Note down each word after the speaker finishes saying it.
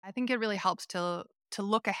I think it really helps to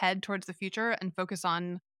look ahead towards the future and focus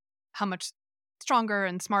on how much stronger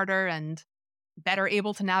and smarter and better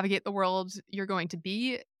able to navigate the world you're going to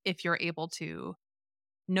be if you're able to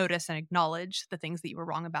notice and acknowledge the things that you were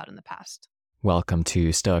wrong about in the past. Welcome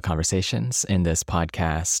to Stoic Conversations. In this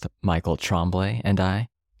podcast, Michael Tremblay and I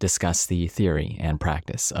discuss the theory and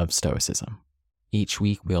practice of Stoicism. Each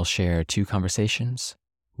week, we'll share 2 conversations,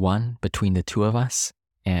 one between the 2 of us,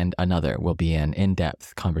 and another will be an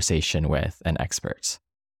in-depth conversation with an expert.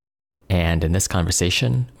 And in this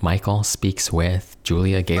conversation, Michael speaks with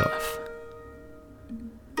Julia Galef.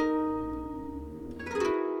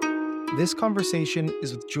 This conversation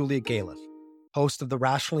is with Julia Galef, host of the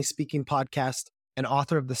Rationally Speaking podcast and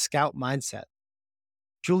author of The Scout Mindset.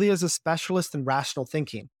 Julia is a specialist in rational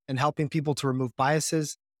thinking and helping people to remove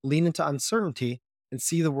biases, lean into uncertainty, and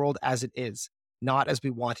see the world as it is, not as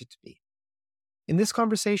we want it to be. In this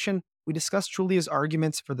conversation, we discuss Julia's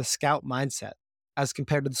arguments for the Scout Mindset as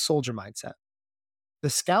compared to the Soldier Mindset. The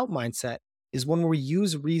Scout Mindset is one where we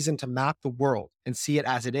use reason to map the world and see it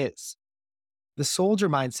as it is. The Soldier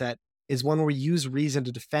Mindset is one where we use reason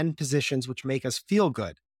to defend positions which make us feel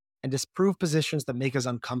good and disprove positions that make us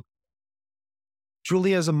uncomfortable.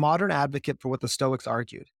 Julia is a modern advocate for what the Stoics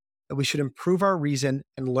argued, that we should improve our reason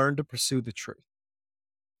and learn to pursue the truth.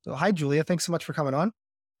 So, hi, Julia. Thanks so much for coming on.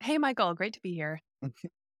 Hey, Michael, great to be here.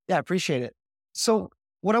 Yeah, appreciate it. So,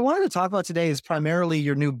 what I wanted to talk about today is primarily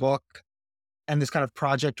your new book and this kind of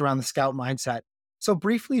project around the Scout Mindset. So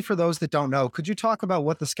briefly, for those that don't know, could you talk about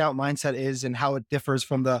what the Scout Mindset is and how it differs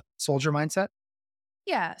from the Soldier Mindset?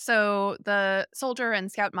 Yeah, so the Soldier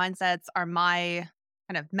and Scout mindsets are my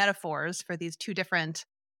kind of metaphors for these 2 different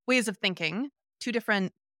ways of thinking, 2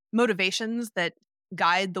 different motivations that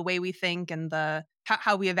guide the way we think and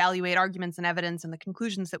how we evaluate arguments and evidence and the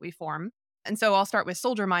conclusions that we form. And so I'll start with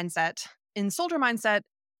Soldier Mindset. In Soldier Mindset,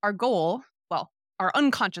 our goal, our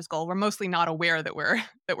unconscious goal, we're mostly not aware that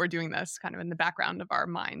we're doing this kind of in the background of our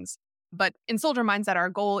minds. But in Soldier Mindset, our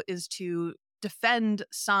goal is to defend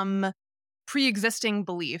some pre-existing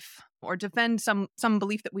belief or defend some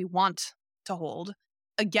belief that we want to hold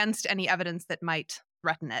against any evidence that might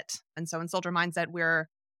threaten it. And so in Soldier Mindset, we're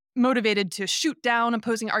motivated to shoot down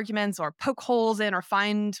opposing arguments or poke holes in or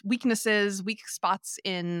find weak spots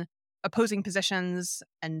in opposing positions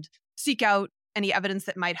and seek out any evidence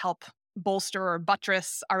that might help bolster or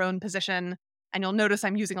buttress our own position. And you'll notice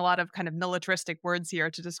I'm using a lot of kind of militaristic words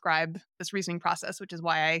here to describe this reasoning process, which is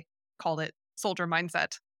why I called it Soldier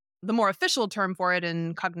Mindset. The more official term for it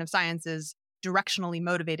in cognitive science is directionally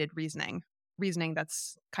motivated reasoning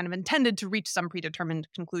that's kind of intended to reach some predetermined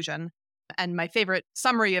conclusion. And my favorite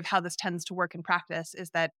summary of how this tends to work in practice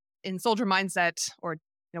is that in Soldier Mindset, or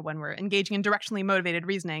when we're engaging in directionally motivated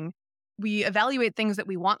reasoning, we evaluate things that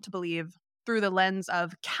we want to believe through the lens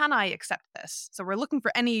of, can I accept this? So we're looking for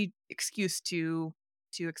any excuse to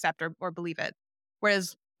accept or believe it.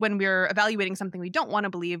 Whereas when we're evaluating something we don't want to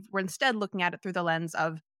believe, we're instead looking at it through the lens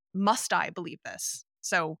of, must I believe this?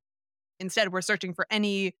 So instead, we're searching for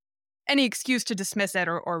any excuse to dismiss it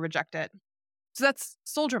or reject it. So that's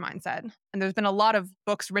Soldier Mindset. And there's been a lot of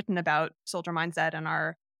books written about Soldier Mindset and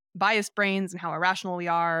our biased brains and how irrational we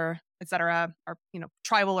are, et cetera, our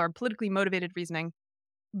tribal or politically motivated reasoning.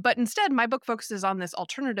 But instead, my book focuses on this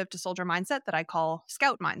alternative to Soldier Mindset that I call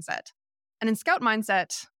Scout Mindset. And in Scout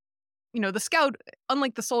Mindset, the Scout,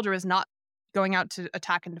 unlike the Soldier, is not going out to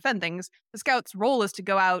attack and defend things. The Scout's role is to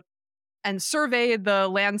go out and survey the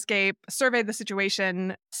landscape, survey the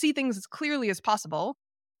situation, see things as clearly as possible,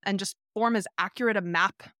 and just form as accurate a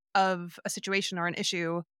map of a situation or an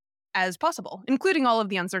issue as possible, including all of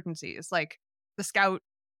the uncertainties. Like the Scout,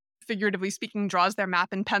 figuratively speaking, draws their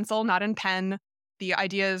map in pencil, not in pen. The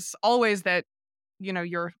idea is always that,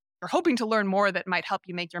 you're hoping to learn more that might help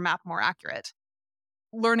you make your map more accurate.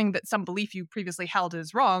 Learning that some belief you previously held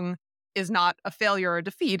is wrong is not a failure or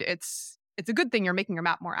defeat. It's a good thing you're making your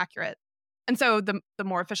map more accurate. And so the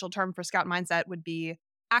more official term for Scout Mindset would be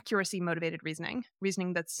accuracy-motivated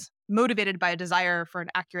reasoning that's motivated by a desire for an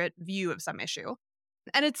accurate view of some issue.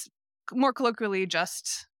 And it's more colloquially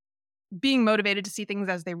just being motivated to see things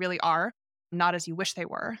as they really are, not as you wish they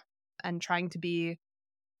were, and trying to be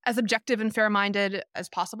as objective and fair-minded as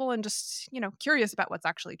possible and just, curious about what's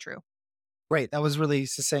actually true. Great. That was really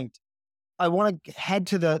succinct. I want to head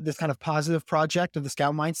to this kind of positive project of the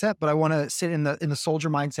Scout Mindset, but I want to sit in the Soldier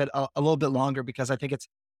Mindset a little bit longer because I think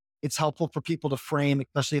it's helpful for people to frame,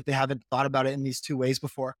 especially if they haven't thought about it in these 2 ways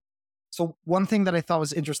before. So one thing that I thought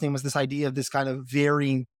was interesting was this idea of this kind of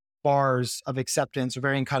varying bars of acceptance or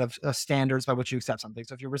varying kind of standards by which you accept something.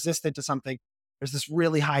 So if you're resistant to something, there's this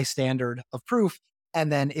really high standard of proof.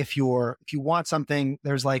 And then if you want something,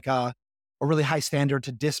 there's like a really high standard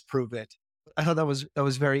to disprove it. I thought that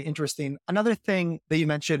was very interesting. Another thing that you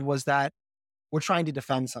mentioned was that we're trying to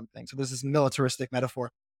defend something. So there's this militaristic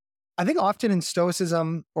metaphor. I think often in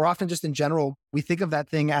Stoicism, or often just in general, we think of that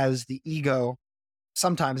thing as the ego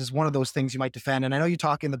sometimes as one of those things you might defend. And I know you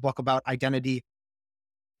talk in the book about identity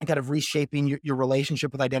and kind of reshaping your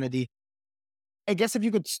relationship with identity. I guess if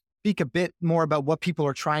you could speak a bit more about what people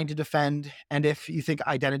are trying to defend, and if you think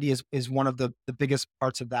identity is one of the biggest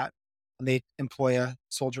parts of that when they employ a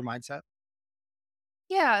soldier mindset.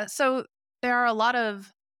 Yeah. So there are a lot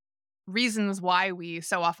of reasons why we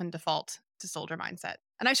so often default to soldier mindset.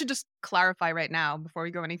 And I should just clarify right now before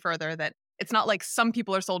we go any further that it's not like some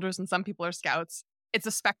people are soldiers and some people are scouts. It's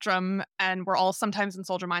a spectrum, and we're all sometimes in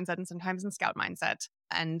soldier mindset and sometimes in scout mindset.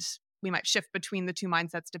 And we might shift between the two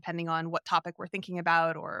mindsets depending on what topic we're thinking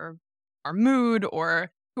about or our mood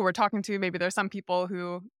or who we're talking to. Maybe there's some people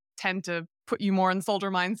who tend to put you more in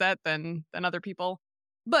soldier mindset than other people.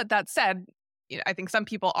 But that said, I think some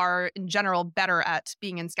people are in general better at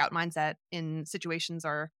being in scout mindset in situations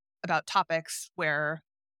or about topics where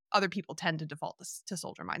other people tend to default to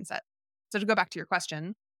soldier mindset. So to go back to your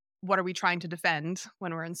question, what are we trying to defend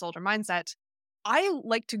when we're in soldier mindset? I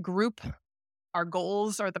like to group our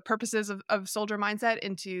goals or the purposes of soldier mindset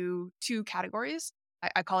into two categories.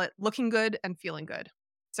 I call it looking good and feeling good.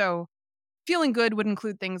 So feeling good would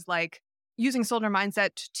include things like using soldier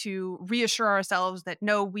mindset to reassure ourselves that,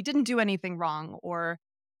 no, we didn't do anything wrong, or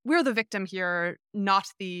we're the victim here, not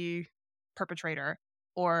the perpetrator,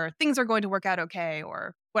 or things are going to work out okay,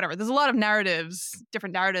 or whatever. There's a lot of narratives,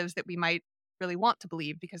 different narratives that we might really want to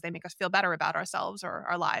believe because they make us feel better about ourselves or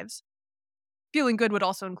our lives. Feeling good would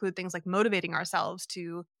also include things like motivating ourselves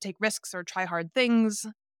to take risks or try hard things,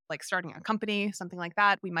 like starting a company, something like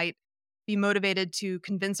that. We might be motivated to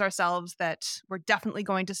convince ourselves that we're definitely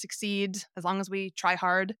going to succeed as long as we try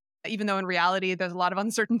hard, even though in reality there's a lot of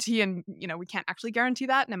uncertainty and we can't actually guarantee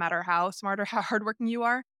that no matter how smart or how hardworking you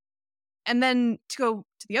are. And then to go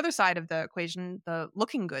to the other side of the equation, the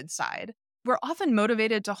looking good side, we're often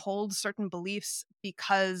motivated to hold certain beliefs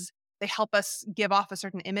because they help us give off a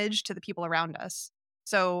certain image to the people around us.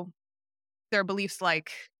 So there are beliefs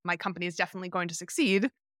like my company is definitely going to succeed,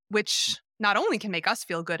 which not only can make us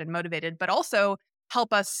feel good and motivated, but also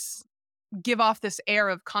help us give off this air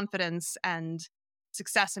of confidence and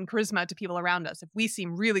success and charisma to people around us. If we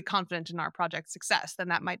seem really confident in our project's success, then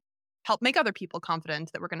that might help make other people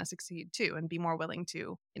confident that we're going to succeed too and be more willing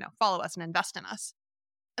to, follow us and invest in us.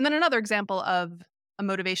 And then another example of a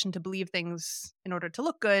motivation to believe things in order to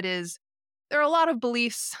look good is there are a lot of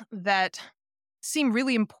beliefs that seem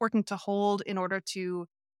really important to hold in order to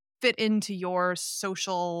fit into your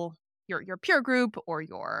social, your peer group or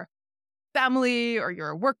your family or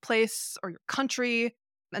your workplace or your country.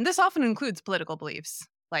 And this often includes political beliefs.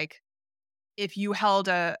 Like if you held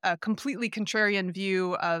a completely contrarian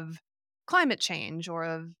view of climate change or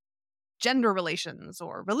of gender relations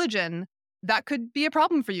or religion, that could be a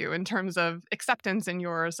problem for you in terms of acceptance in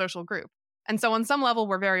your social group. And so on some level,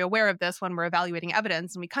 we're very aware of this when we're evaluating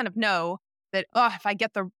evidence. And we kind of know that, if I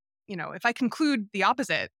get if I conclude the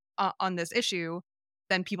opposite on this issue,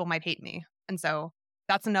 then people might hate me. And so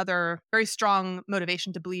that's another very strong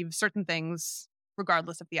motivation to believe certain things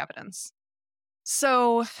regardless of the evidence.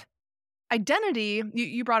 So identity,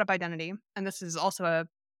 you brought up identity, and this is also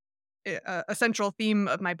a central theme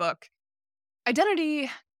of my book. Identity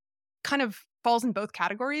kind of falls in both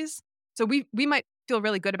categories. So we might feel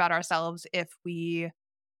really good about ourselves if we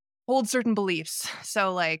hold certain beliefs.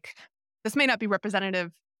 So like this may not be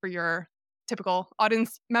representative for your typical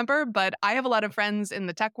audience member, but I have a lot of friends in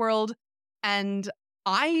the tech world, and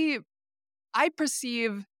I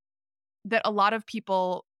perceive that a lot of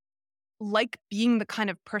people like being the kind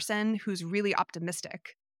of person who's really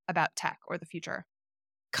optimistic about tech or the future,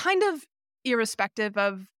 kind of irrespective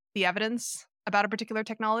of the evidence about a particular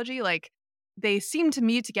technology. Like they seem to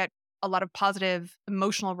me to get a lot of positive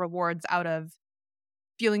emotional rewards out of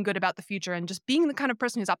feeling good about the future and just being the kind of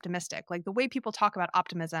person who's optimistic. Like the way people talk about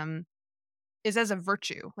optimism is as a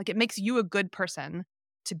virtue. Like it makes you a good person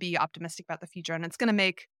to be optimistic about the future. And it's going to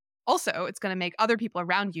make other people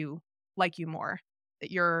around you like you more.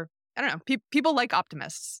 That you're, I don't know, people like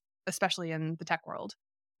optimists, especially in the tech world.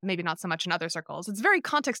 Maybe not so much in other circles. It's very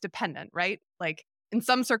context dependent, right? Like in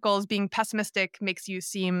some circles, being pessimistic makes you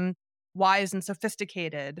seem wise and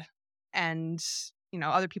sophisticated. And,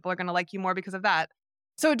 other people are going to like you more because of that.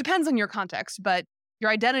 So it depends on your context, but your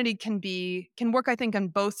identity can work, I think, on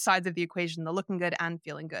both sides of the equation, the looking good and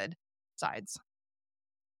feeling good sides.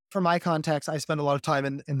 for my context, I spend a lot of time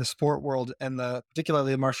in the sport world and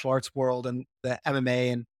particularly the martial arts world and the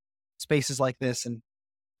MMA and spaces like this. And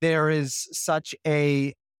there is such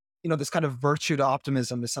a, this kind of virtue to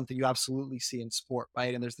optimism is something you absolutely see in sport,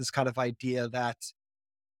 right? And there's this kind of idea that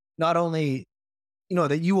not only,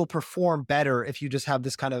 that you will perform better if you just have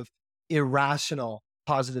this kind of irrational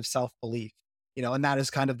positive self-belief, and that is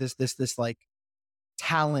kind of this like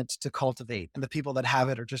talent to cultivate. And the people that have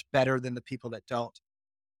it are just better than the people that don't.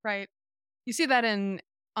 Right. You see that in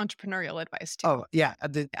entrepreneurial advice too. Oh, yeah.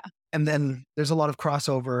 Yeah. And then there's a lot of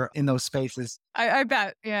crossover in those spaces, I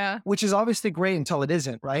bet. Yeah. which is obviously great until it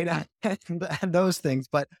isn't, right? and those things.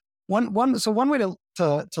 But one way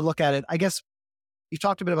to look at it, I guess you've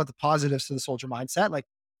talked a bit about the positives to the soldier mindset. Like,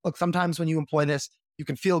 look, sometimes when you employ this, you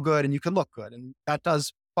can feel good and you can look good. And that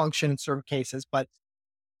does function in certain cases. But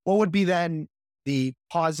what would be then the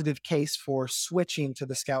positive case for switching to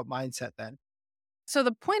the scout mindset then? So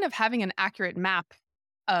the point of having an accurate map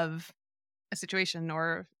of a situation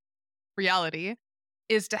or reality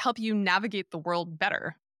is to help you navigate the world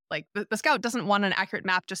better. Like the scout doesn't want an accurate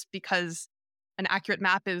map just because an accurate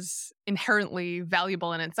map is inherently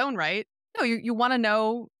valuable in its own right. No, you want to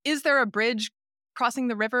know, is there a bridge crossing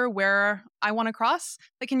the river where I want to cross?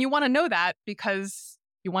 Like, and you want to know that because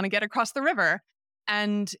you want to get across the river.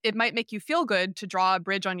 And it might make you feel good to draw a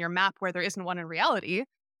bridge on your map where there isn't one in reality.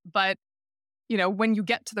 But, when you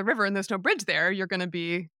get to the river and there's no bridge there, you're going to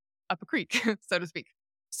be up a creek, so to speak.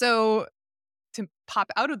 So to pop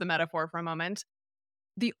out of the metaphor for a moment,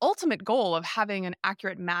 the ultimate goal of having an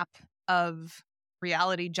accurate map of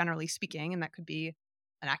reality, generally speaking, and that could be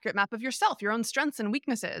an accurate map of yourself, your own strengths and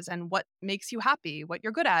weaknesses, and what makes you happy, what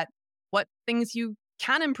you're good at, what things you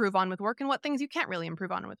can improve on with work, and what things you can't really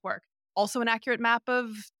improve on with work. Also, an accurate map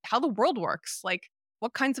of how the world works, like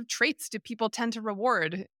what kinds of traits do people tend to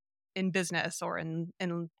reward in business or in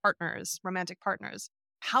partners, romantic partners.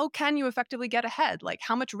 How can you effectively get ahead? Like,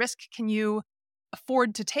 how much risk can you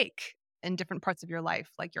afford to take in different parts of your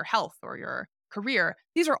life, like your health or your career?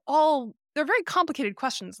 They're very complicated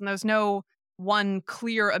questions, and there's no one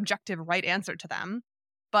clear, objective, right answer to them.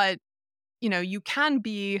 But, you can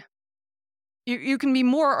be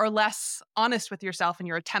more or less honest with yourself in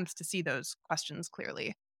your attempts to see those questions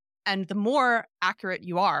clearly. And the more accurate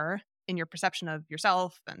you are in your perception of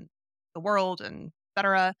yourself and the world and et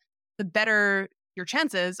cetera, the better your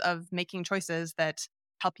chances of making choices that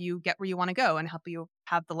help you get where you want to go and help you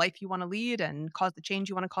have the life you want to lead and cause the change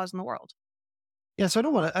you want to cause in the world. Yeah. So I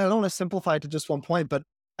don't want to simplify it to just one point, but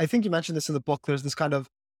I think you mentioned this in the book. There's this kind of,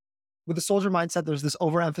 with the soldier mindset, there's this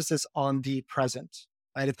overemphasis on the present,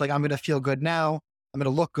 right? It's like, I'm going to feel good now. I'm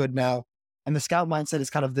going to look good now. And the scout mindset is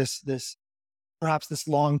kind of perhaps this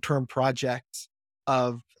long-term project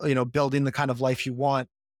of, building the kind of life you want.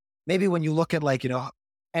 Maybe when you look at like,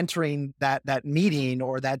 entering that meeting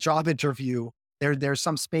or that job interview, there's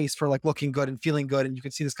some space for like looking good and feeling good. And you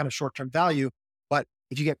can see this kind of short-term value. But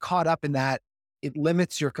if you get caught up in that, it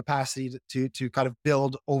limits your capacity to kind of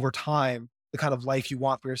build over time the kind of life you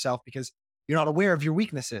want for yourself, because you're not aware of your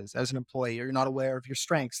weaknesses as an employee, or you're not aware of your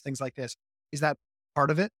strengths, things like this. Is that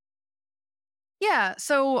part of it? Yeah.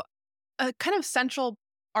 So a kind of central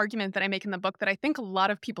argument that I make in the book that I think a lot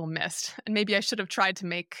of people missed, and maybe I should have tried to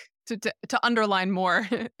make to underline more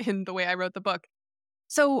in the way I wrote the book.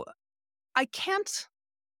 So I can't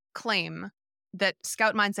claim that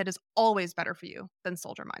scout mindset is always better for you than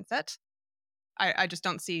soldier mindset. I just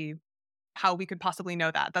don't see how we could possibly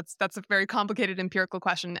know that. That's a very complicated empirical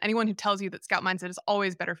question. Anyone who tells you that scout mindset is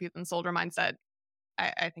always better for you than soldier mindset,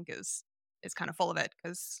 I think is kind of full of it,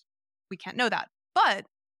 because we can't know that. But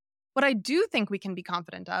what I do think we can be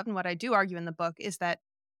confident of, and what I do argue in the book, is that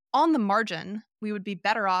on the margin, we would be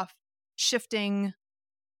better off shifting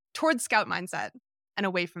towards scout mindset and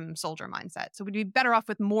away from soldier mindset. So we'd be better off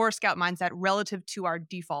with more scout mindset relative to our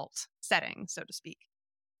default setting, so to speak.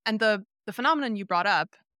 And the phenomenon you brought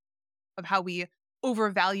up of how we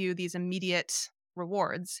overvalue these immediate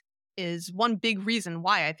rewards is one big reason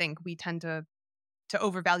why I think we tend to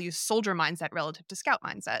overvalue soldier mindset relative to scout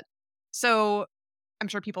mindset. So I'm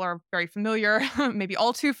sure people are very familiar, maybe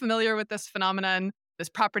all too familiar with this phenomenon, this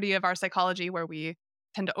property of our psychology where we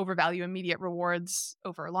tend to overvalue immediate rewards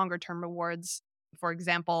over longer term rewards. For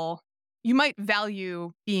example, you might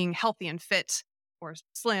value being healthy and fit or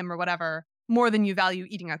slim or whatever more than you value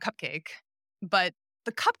eating a cupcake. But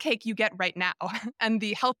the cupcake you get right now and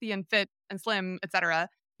the healthy and fit and slim, et cetera,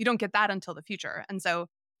 you don't get that until the future. And so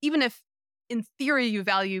even if in theory you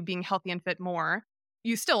value being healthy and fit more,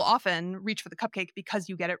 you still often reach for the cupcake because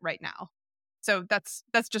you get it right now. So that's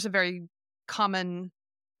just a very common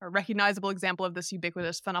or recognizable example of this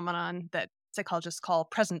ubiquitous phenomenon that psychologists call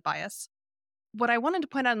present bias. What I wanted to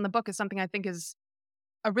point out in the book is something I think is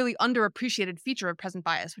a really underappreciated feature of present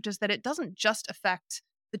bias, which is that it doesn't just affect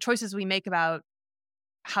the choices we make about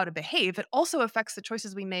how to behave, it also affects the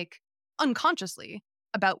choices we make unconsciously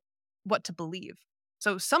about what to believe.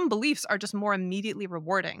 So some beliefs are just more immediately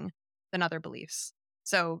rewarding than other beliefs.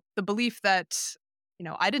 So the belief that,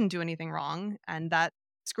 I didn't do anything wrong and that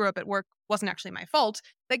screw up at work wasn't actually my fault,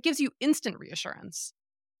 that gives you instant reassurance.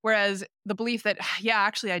 Whereas the belief that, yeah,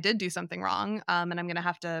 actually I did do something wrong, and I'm going to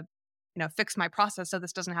have to, fix my process so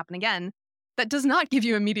this doesn't happen again, that does not give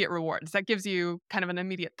you immediate rewards. That gives you kind of an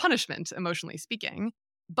immediate punishment, emotionally speaking.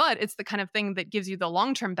 But it's the kind of thing that gives you the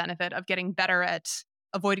long-term benefit of getting better at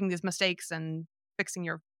avoiding these mistakes and fixing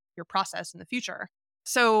your process in the future.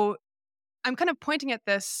 So I'm kind of pointing at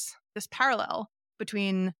this parallel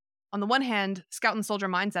between, on the one hand, scout and soldier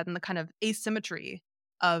mindset and the kind of asymmetry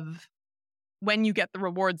of when you get the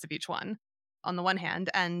rewards of each one on the one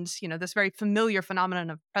hand, and this very familiar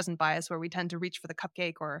phenomenon of present bias where we tend to reach for the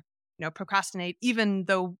cupcake or procrastinate, even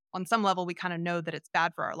though on some level we kind of know that it's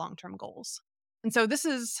bad for our long-term goals. And so this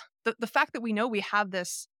is the fact that we know we have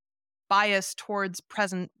this bias towards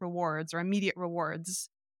present rewards or immediate rewards,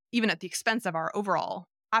 even at the expense of our overall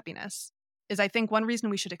happiness, is I think one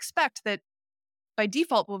reason we should expect that by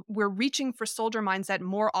default we're reaching for soldier mindset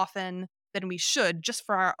more often than we should just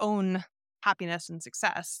for our own happiness and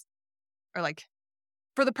success. Or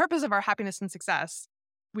for the purpose of our happiness and success,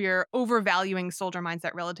 we're overvaluing soldier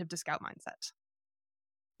mindset relative to scout mindset.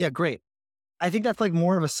 Yeah, great. I think that's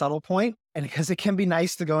more of a subtle point, and because it can be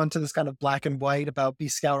nice to go into this kind of black and white about be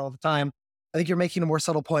scout all the time, I think you're making a more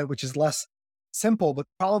subtle point, which is less simple, but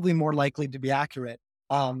probably more likely to be accurate,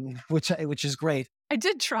 which is great. I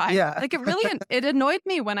did try. Yeah. It really, it annoyed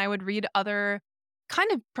me when I would read other kind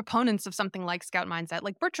of proponents of something like scout mindset,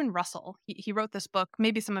 like Bertrand Russell. He wrote this book.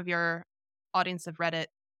 Maybe some of your audience have read it.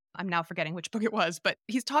 I'm now forgetting which book it was, but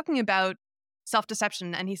he's talking about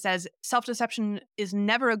self-deception, and he says self-deception is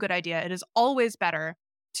never a good idea. It is always better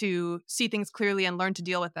to see things clearly and learn to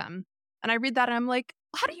deal with them. And I read that and I'm like,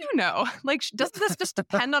 how do you know? Doesn't this just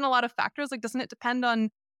depend on a lot of factors? Doesn't it depend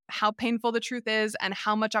on how painful the truth is and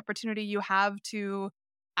how much opportunity you have to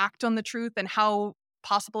act on the truth and how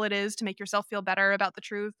possible it is to make yourself feel better about the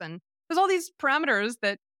truth? And there's all these parameters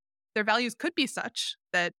that their values could be such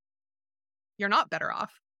that you're not better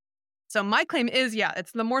off. So my claim is,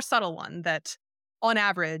 it's the more subtle one that on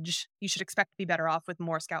average, you should expect to be better off with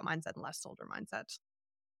more scout mindset and less soldier mindset.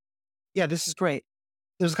 Yeah, this is great.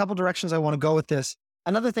 There's a couple directions I want to go with this.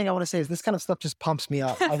 Another thing I want to say is this kind of stuff just pumps me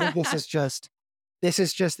up. I think this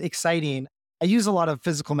is just exciting. I use a lot of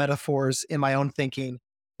physical metaphors in my own thinking,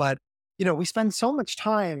 but we spend so much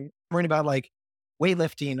time worrying about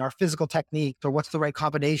weightlifting, our physical technique, or what's the right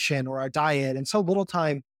combination, or our diet, and so little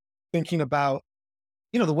time thinking about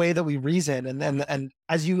the way that we reason. And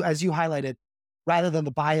as you highlighted, rather than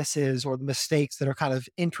the biases or the mistakes that are kind of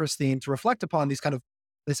interesting to reflect upon,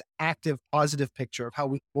 this active, positive picture of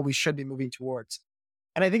what we should be moving towards.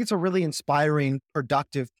 And I think it's a really inspiring,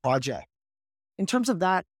 productive project. In terms of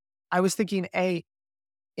that, I was thinking,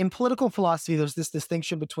 in political philosophy, there's this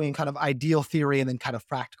distinction between kind of ideal theory and then kind of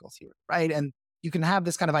practical theory, right? And you can have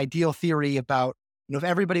this kind of ideal theory about, if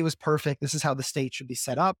everybody was perfect, this is how the state should be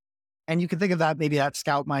set up. And you can think of that, maybe that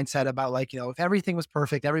scout mindset about if everything was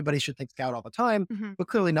perfect, everybody should think scout all the time, but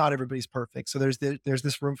clearly not everybody's perfect. So there's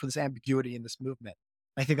this room for this ambiguity in this movement.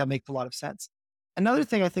 I think that makes a lot of sense. Another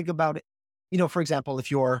thing I think about, for example,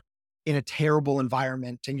 if you're in a terrible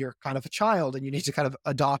environment and you're kind of a child and you need to kind of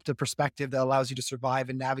adopt a perspective that allows you to survive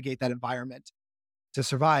and navigate that environment to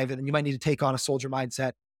survive, and then you might need to take on a soldier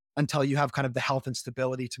mindset until you have kind of the health and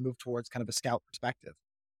stability to move towards kind of a scout perspective.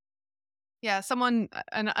 Yeah,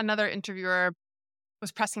 another interviewer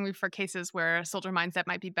was pressing me for cases where soldier mindset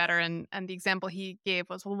might be better. And the example he gave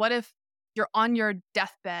was, well, what if you're on your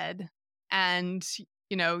deathbed and,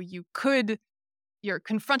 you're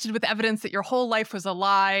confronted with evidence that your whole life was a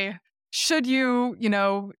lie. Should you,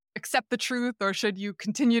 accept the truth or should you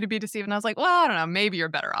continue to be deceived? And I was like, well, I don't know, maybe you're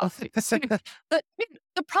better off. But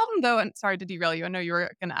the problem though, and sorry to derail you, I know you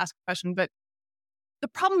were going to ask a question, but the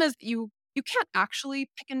problem is you can't actually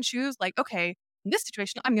pick and choose okay, in this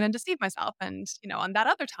situation, I'm going to deceive myself. And, on that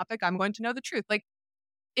other topic, I'm going to know the truth.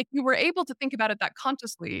 If you were able to think about it that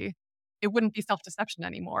consciously, it wouldn't be self-deception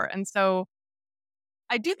anymore. And so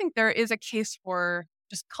I do think there is a case for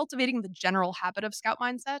just cultivating the general habit of scout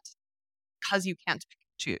mindset because you can't pick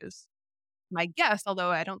and choose. My guess,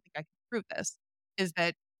 although I don't think I can prove this, is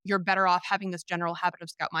that you're better off having this general habit of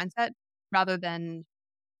scout mindset rather than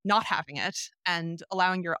not having it and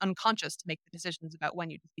allowing your unconscious to make the decisions about when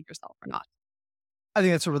you deceive yourself or not. I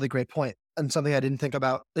think that's a really great point and something I didn't think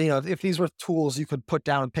about. If these were tools you could put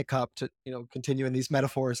down and pick up to, continue in these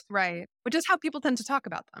metaphors, Right. Which is how people tend to talk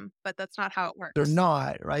about them, but that's not how it they're works.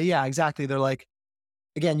 not, right? Yeah, exactly. They're like,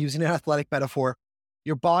 again, using an athletic metaphor,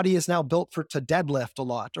 your body is now built to deadlift a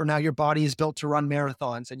lot, or now your body is built to run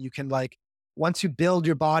marathons. And you can once you build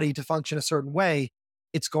your body to function a certain way,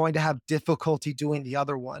 it's going to have difficulty doing the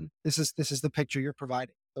other one. This is the picture you're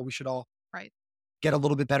providing. So we should all Right. get a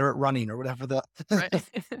little bit better at running or whatever the Right.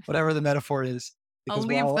 whatever the metaphor is. I'll Because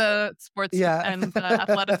we're leave all the sports yeah. and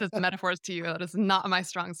athleticism metaphors to you. That is not my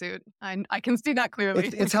strong suit. I can see that clearly.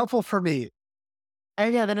 It's helpful for me.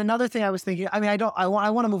 And yeah, then another thing I was thinking, I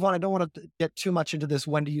want to move on. I don't want to get too much into this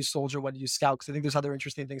when to use soldier, when to use scout, because I think there's other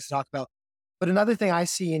interesting things to talk about. But another thing I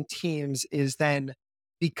see in teams is then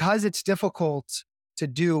because it's difficult to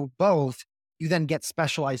do both, you then get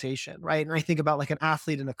specialization, right? And I think about like an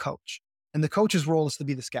athlete and a coach. And the coach's role is to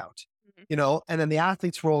be the scout, and then the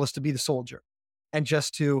athlete's role is to be the soldier and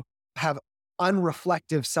just to have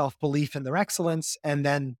unreflective self-belief in their excellence. And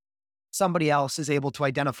then somebody else is able to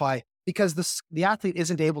identify because the athlete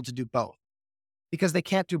isn't able to do both because they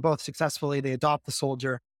can't do both successfully. They adopt the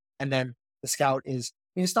soldier and then the scout is,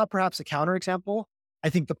 it's not perhaps a counterexample. I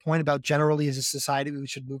think the point about generally as a society, we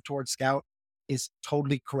should move towards scout is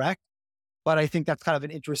totally correct. But I think that's kind of an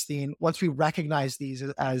interesting, once we recognize these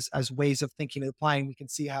as ways of thinking and applying, we can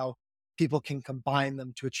see how people can combine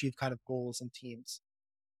them to achieve kind of goals and teams.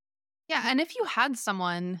 Yeah. And if you had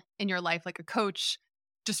someone in your life, like a coach,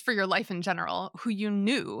 just for your life in general, who you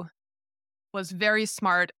knew was very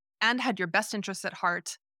smart and had your best interests at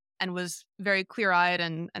heart and was very clear-eyed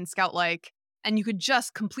and scout-like, and you could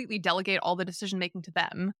just completely delegate all the decision-making to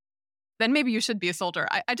them, then maybe you should be a soldier.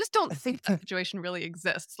 I just don't think that situation really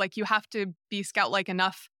exists. Like, you have to be scout-like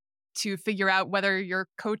enough to figure out whether your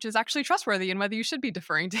coach is actually trustworthy and whether you should be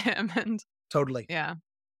deferring to him. And Totally. yeah.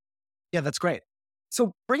 Yeah, that's great.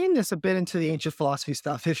 So bringing this a bit into the ancient philosophy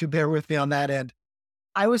stuff, if you bear with me on that end,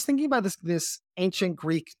 I was thinking about this ancient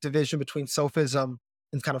Greek division between sophism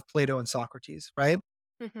and kind of Plato and Socrates, right?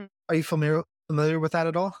 Mm-hmm. Are you familiar with that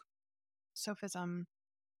at all? Sophism,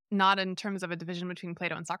 not in terms of a division between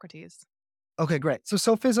Plato and Socrates. Okay, great. So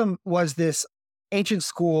sophism was this ancient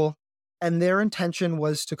school, and their intention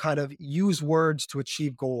was to kind of use words to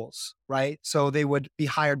achieve goals, right? So they would be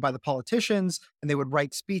hired by the politicians and they would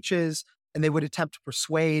write speeches and they would attempt to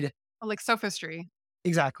persuade. Oh, like sophistry.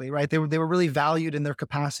 Exactly, right? They were really valued in their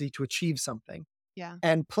capacity to achieve something. Yeah.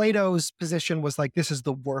 And Plato's position was like, this is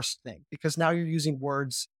the worst thing because now you're using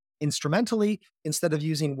words instrumentally instead of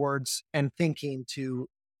using words and thinking to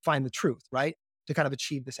find the truth, right? To kind of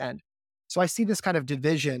achieve this end. So I see this kind of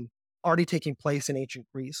division already taking place in ancient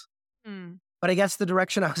Greece. Mm. But I guess the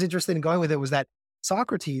direction I was interested in going with it was that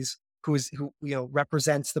Socrates, who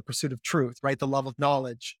represents the pursuit of truth, right? The love of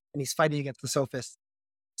knowledge, and he's fighting against the sophists.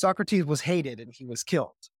 Socrates was hated and he was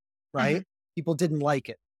killed, right? Mm-hmm. People didn't like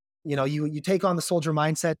it. You take on the soldier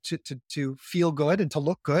mindset to feel good and to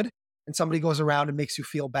look good, and somebody goes around and makes you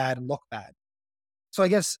feel bad and look bad. So I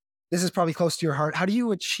guess this is probably close to your heart. How do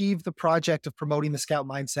you achieve the project of promoting the scout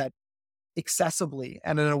mindset accessibly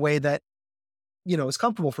and in a way that, is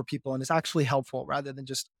comfortable for people and is actually helpful rather than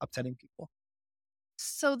just upsetting people?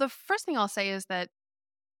 So the first thing I'll say is that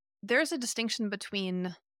there's a distinction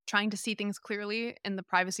between trying to see things clearly in the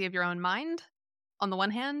privacy of your own mind, on the one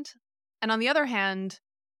hand, and on the other hand,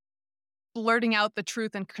 blurting out the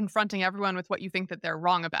truth and confronting everyone with what you think that they're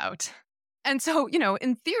wrong about. And so,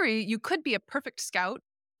 in theory, you could be a perfect scout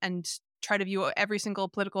and try to view every single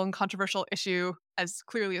political and controversial issue as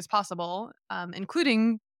clearly as possible,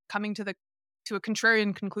 including coming to a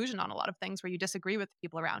contrarian conclusion on a lot of things where you disagree with the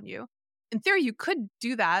people around you. In theory, you could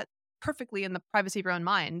do that perfectly in the privacy of your own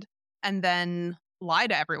mind and then lie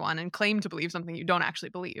to everyone and claim to believe something you don't actually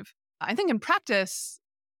believe. I think in practice,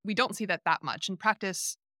 we don't see that much. In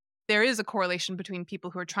practice, there is a correlation between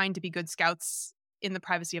people who are trying to be good scouts in the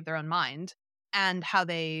privacy of their own mind and how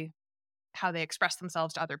they express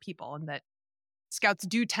themselves to other people, and that scouts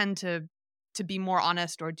do tend to be more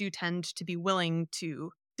honest or do tend to be willing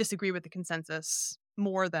to disagree with the consensus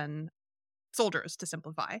more than soldiers, to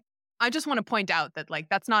simplify. I just want to point out that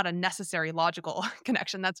that's not a necessary logical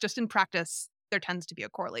connection. That's just in practice, there tends to be a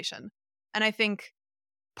correlation. And I think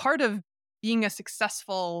part of being a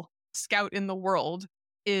successful scout in the world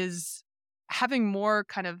is having more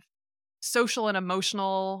kind of social and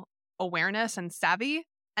emotional awareness and savvy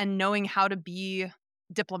and knowing how to be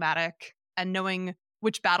diplomatic and knowing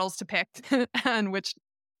which battles to pick and which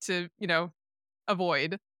to,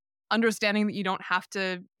 avoid. Understanding that you don't have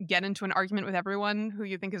to get into an argument with everyone who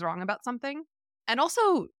you think is wrong about something. And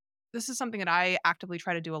also, this is something that I actively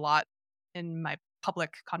try to do a lot in my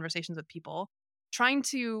public conversations with people, trying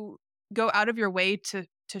to go out of your way to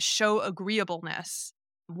show agreeableness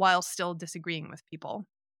while still disagreeing with people.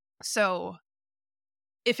 So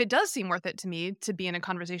if it does seem worth it to me to be in a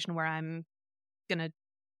conversation where I'm going to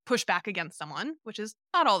push back against someone, which is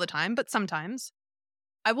not all the time, but sometimes,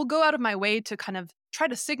 I will go out of my way to kind of try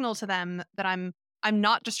to signal to them that I'm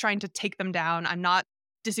not just trying to take them down. I'm not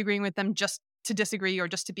disagreeing with them just to disagree or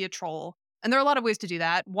just to be a troll. And there are a lot of ways to do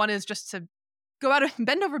that. One is just to go out and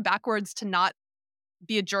bend over backwards to not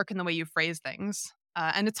be a jerk in the way you phrase things.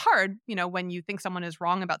 And it's hard, when you think someone is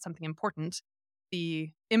wrong about something important.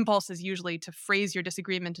 The impulse is usually to phrase your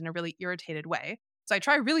disagreement in a really irritated way. So I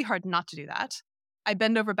try really hard not to do that. I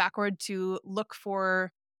bend over backward to look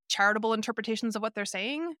for charitable interpretations of what they're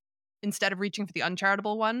saying instead of reaching for the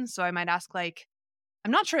uncharitable one. So I might ask, like,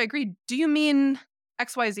 I'm not sure I agree. Do you mean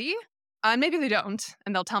XYZ? And maybe they don't,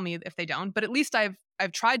 and they'll tell me if they don't. But at least I've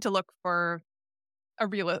tried to look for a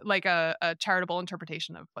real, like a charitable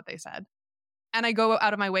interpretation of what they said. And I go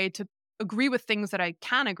out of my way to agree with things that I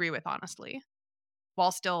can agree with honestly,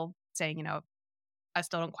 while still saying, I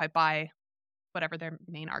still don't quite buy whatever their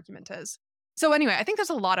main argument is. So anyway, I think there's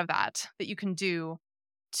a lot of that you can do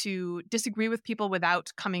to disagree with people without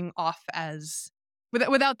coming off as,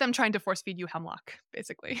 without them trying to force feed you hemlock,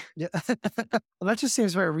 basically. Yeah. Well, that just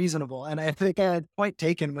seems very reasonable. And I think I had point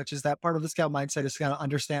taken, which is that part of the scout mindset is to kind of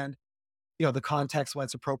understand, the context when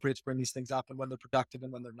it's appropriate to bring these things up and when they're productive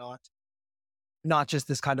and when they're not. Not just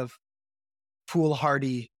this kind of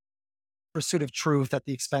foolhardy pursuit of truth at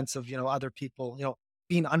the expense of, other people,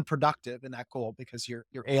 being unproductive in that goal because you're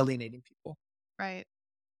alienating people. Right.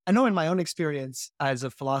 I know in my own experience as a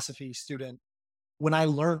philosophy student, when I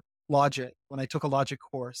learned logic, when I took a logic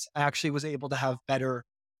course, I actually was able to have better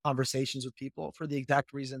conversations with people for the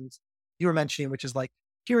exact reasons you were mentioning, which is like,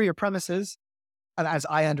 here are your premises, and as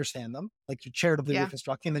I understand them, like you're charitably Yeah.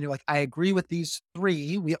 reconstructing, then you're like, I agree with these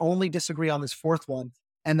three. We only disagree on this fourth one.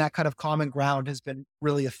 And that kind of common ground has been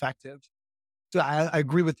really effective. So I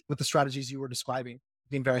agree with the strategies you were describing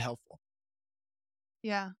being very helpful.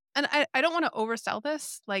 Yeah. And I don't want to oversell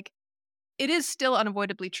this. Like, it is still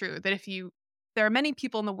unavoidably true that there are many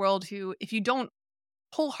people in the world who, if you don't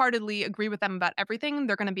wholeheartedly agree with them about everything,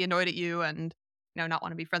 they're going to be annoyed at you and, not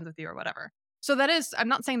want to be friends with you or whatever. So I'm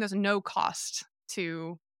not saying there's no cost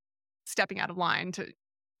to stepping out of line, to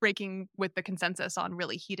breaking with the consensus on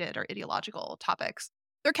really heated or ideological topics.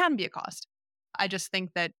 There can be a cost. I just think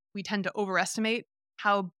that we tend to overestimate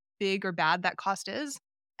how big or bad that cost is.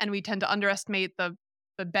 And we tend to underestimate the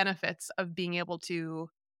benefits of being able to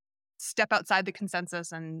step outside the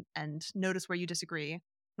consensus and notice where you disagree.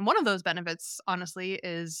 And one of those benefits, honestly,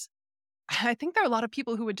 is I think there are a lot of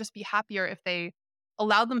people who would just be happier if they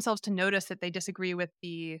allowed themselves to notice that they disagree with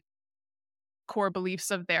the core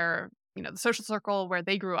beliefs of their, the social circle where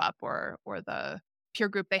they grew up or the peer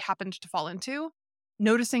group they happened to fall into,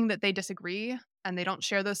 noticing that they disagree and they don't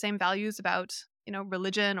share those same values about,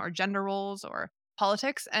 religion or gender roles or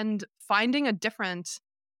politics, and finding a different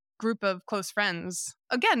group of close friends.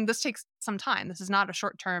 Again, this takes some time. This is not a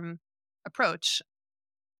short-term approach.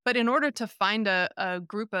 But in order to find a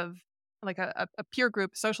group of, like a peer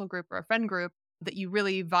group, social group, or a friend group that you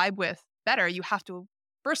really vibe with better, you have to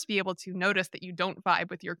first be able to notice that you don't vibe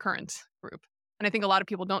with your current group. And I think a lot of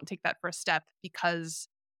people don't take that first step because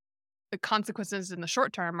the consequences in the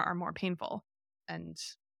short term are more painful and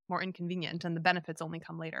more inconvenient, and the benefits only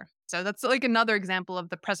come later. So that's like another example of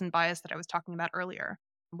the present bias that I was talking about earlier,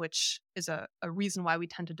 which is a reason why we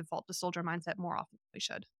tend to default to soldier mindset more often than we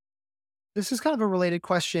should. This is kind of a related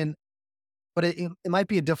question, but it might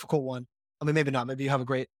be a difficult one. I mean, maybe not. Maybe you have a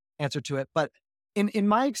great answer to it. But in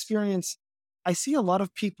my experience, I see a lot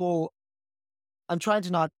of people. I'm trying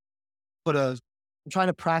to not I'm trying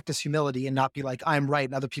to practice humility and not be like, I'm right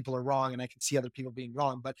and other people are wrong and I can see other people being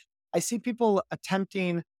wrong. But I see people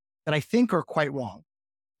attempting, that I think are quite wrong,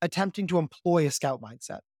 attempting to employ a scout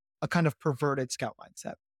mindset, a kind of perverted scout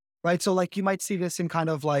mindset, right? So like you might see this in kind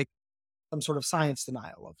of like some sort of science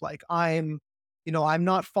denial of like, I'm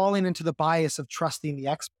not falling into the bias of trusting the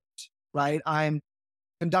experts, right? I'm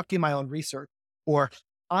conducting my own research, or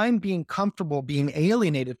I'm being comfortable being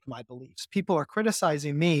alienated from my beliefs. People are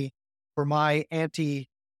criticizing me for my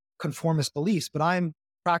anti-conformist beliefs, but I'm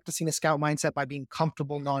practicing a scout mindset by being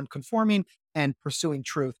comfortable, non-conforming, and pursuing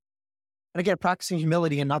truth. And again, practicing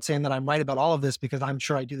humility and not saying that I'm right about all of this, because I'm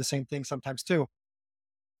sure I do the same thing sometimes too.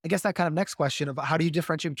 I guess that kind of next question of how do you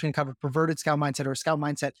differentiate between kind of a perverted scout mindset or a scout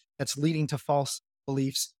mindset that's leading to false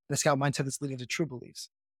beliefs and a scout mindset that's leading to true beliefs?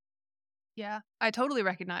 Yeah, I totally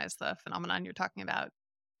recognize the phenomenon you're talking about.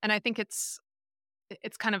 And I think it's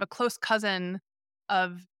kind of a close cousin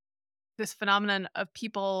of this phenomenon of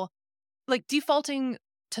people like defaulting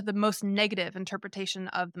to the most negative interpretation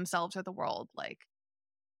of themselves or the world. Like,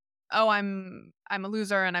 oh, I'm a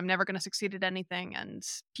loser and I'm never going to succeed at anything, and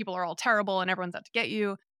people are all terrible and everyone's out to get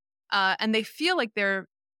you. And they feel like they're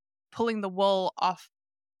pulling the wool off,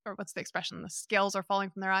 or what's the expression? The scales are falling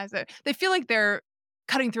from their eyes. They feel like they're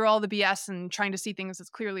cutting through all the BS and trying to see things as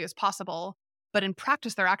clearly as possible. But in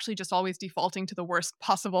practice, they're actually just always defaulting to the worst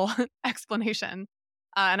possible explanation.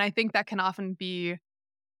 And I think that can often be,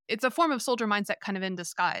 it's a form of soldier mindset kind of in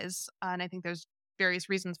disguise. And I think there's various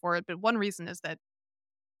reasons for it. But one reason is that,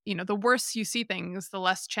 the worse you see things, the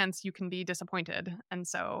less chance you can be disappointed. And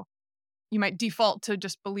so you might default to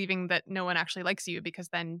just believing that no one actually likes you, because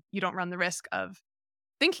then you don't run the risk of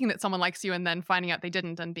thinking that someone likes you and then finding out they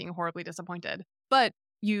didn't and being horribly disappointed. But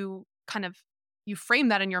you frame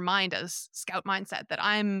that in your mind as scout mindset, that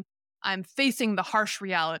I'm facing the harsh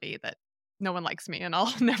reality that no one likes me and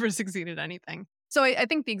I'll never succeed at anything. So I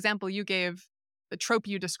think the example you gave, the trope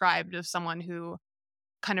you described of someone who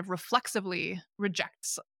kind of reflexively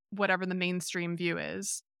rejects whatever the mainstream view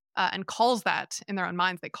is, and calls that in their own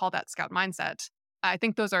minds, they call that scout mindset. I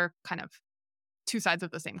think those are kind of two sides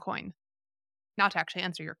of the same coin. Not to actually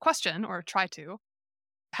answer your question, or try to,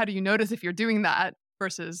 how do you notice if you're doing that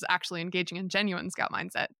versus actually engaging in genuine scout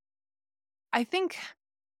mindset? I think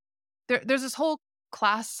there's this whole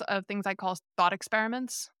class of things I call thought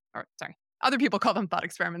experiments, or sorry, other people call them thought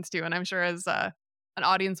experiments too. And I'm sure as an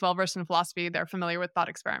audience well-versed in philosophy, they're familiar with thought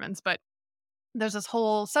experiments. But there's this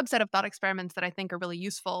whole subset of thought experiments that I think are really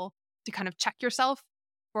useful to kind of check yourself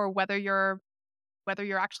for whether you're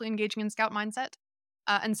actually engaging in scout mindset.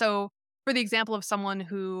 And so for the example of someone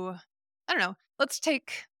who, I don't know,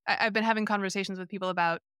 I've been having conversations with people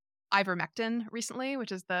about ivermectin recently,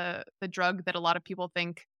 which is the drug that a lot of people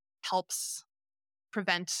think helps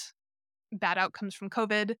prevent bad outcomes from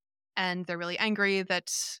COVID. And they're really angry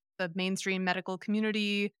that the mainstream medical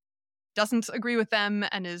community doesn't agree with them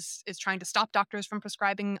and is trying to stop doctors from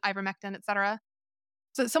prescribing ivermectin, et cetera.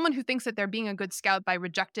 So someone who thinks that they're being a good scout by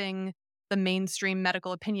rejecting the mainstream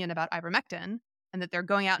medical opinion about ivermectin, and that they're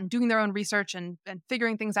going out and doing their own research and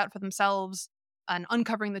figuring things out for themselves and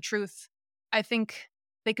uncovering the truth, I think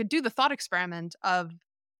they could do the thought experiment of,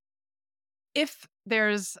 if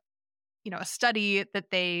there's, a study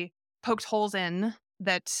that they poked holes in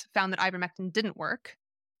that found that ivermectin didn't work,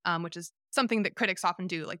 which is something that critics often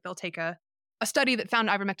do. Like, they'll take a study that found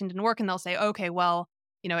ivermectin didn't work and they'll say, okay, well,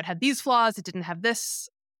 it had these flaws, it didn't have this,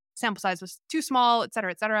 sample size was too small, et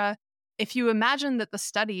cetera, et cetera. If you imagine that the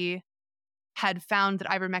study had found that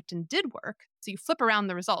ivermectin did work, so you flip around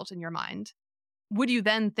the result in your mind, would you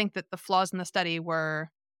then think that the flaws in the study were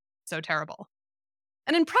so terrible?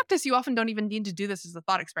 And in practice, you often don't even need to do this as a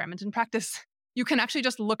thought experiment. In practice, you can actually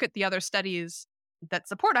just look at the other studies that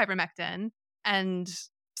support ivermectin and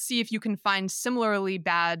see if you can find similarly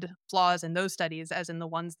bad flaws in those studies as in the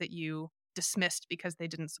ones that you dismissed because they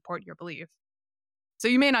didn't support your belief. So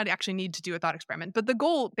you may not actually need to do a thought experiment, but the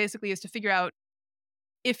goal basically is to figure out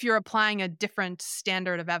if you're applying a different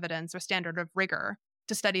standard of evidence or standard of rigor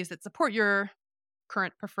to studies that support your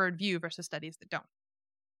current preferred view versus studies that don't.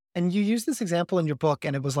 And you use this example in your book,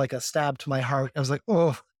 and it was like a stab to my heart. I was like,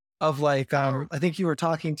 oh, of like, I think you were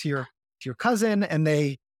talking to your cousin, and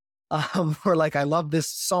they were like, I love this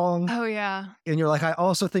song. Oh yeah. And you're like, I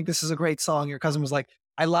also think this is a great song. Your cousin was like,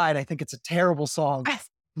 I lied. I think it's a terrible song.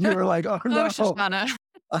 You were like, oh no, Shoshana.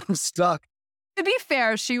 I'm stuck. To be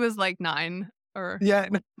fair, she was like 9 or yeah,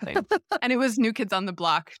 something. And it was New Kids on the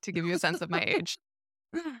Block, to give you a sense of my age.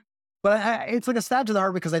 But it's like a stab to the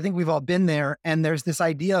heart, because I think we've all been there. And there's this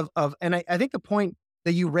idea of and I think the point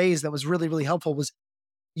that you raised that was really, really helpful was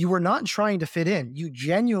you were not trying to fit in. You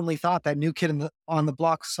genuinely thought that New Kid on the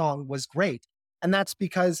Block song was great. And that's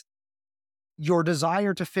because your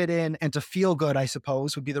desire to fit in and to feel good, I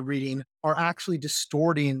suppose, would be the reading, are actually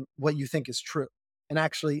distorting what you think is true and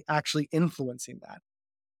actually influencing that.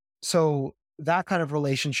 So that kind of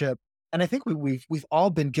relationship, and I think we've all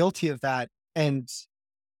been guilty of that. And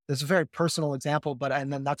there's a very personal example,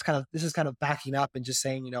 and then this is kind of backing up and just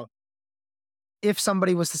saying, if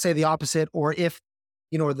somebody was to say the opposite, or if,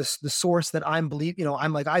 the source that I'm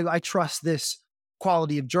I'm like, I trust this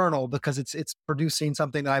quality of journal because it's producing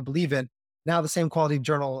something that I believe in. Now the same quality of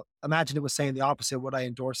journal, imagine it was saying the opposite, would I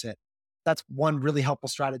endorse it? That's one really helpful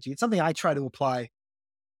strategy. It's something I try to apply.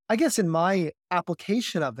 I guess in my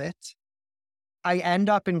application of it, I end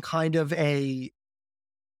up in kind of a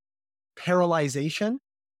paralyzation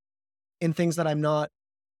in things that I'm not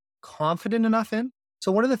confident enough in.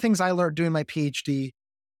 So one of the things I learned doing my PhD,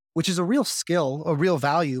 which is a real skill, a real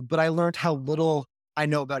value, but I learned how little I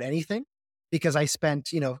know about anything, because I spent,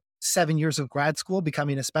 7 years of grad school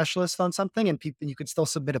becoming a specialist on something, and people, you could still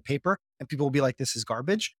submit a paper and people will be like, this is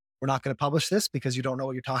garbage. We're not going to publish this because you don't know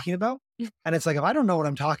what you're talking about. And it's like, if I don't know what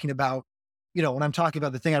I'm talking about, when I'm talking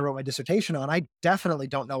about the thing I wrote my dissertation on, I definitely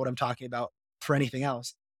don't know what I'm talking about for anything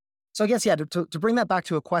else. So I guess, yeah, to bring that back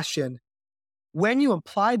to a question, when you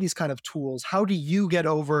apply these kind of tools, how do you get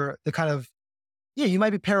over the kind of, you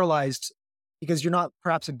might be paralyzed because you're not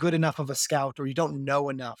perhaps a good enough of a scout, or you don't know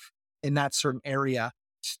enough in that certain area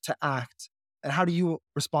to act. And how do you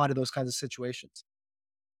respond to those kinds of situations?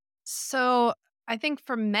 So I think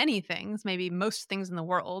for many things, maybe most things in the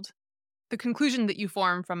world, the conclusion that you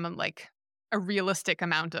form from like a realistic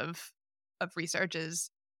amount of research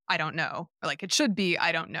is I don't know, or like it should be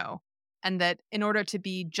I don't know. And that in order to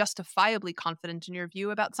be justifiably confident in your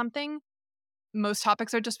view about something, most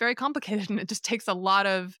topics are just very complicated and it just takes a lot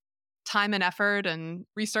of time and effort and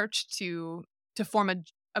research to form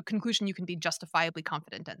a conclusion you can be justifiably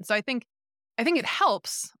confident in. So I think it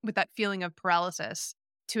helps with that feeling of paralysis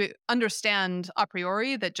to understand a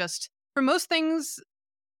priori that just for most things,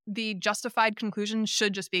 the justified conclusion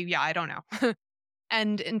should just be, yeah, I don't know.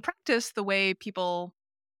 And in practice, the way people,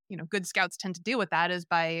 good scouts tend to deal with that is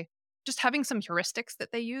by just having some heuristics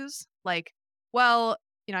that they use. Like, well,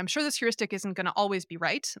 I'm sure this heuristic isn't going to always be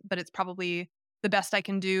right, but it's probably the best I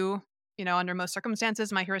can do, under most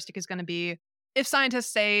circumstances. My heuristic is going to be if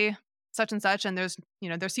scientists say such and such, and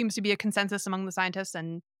there seems to be a consensus among the scientists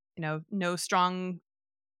and, no strong,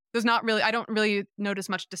 I don't really notice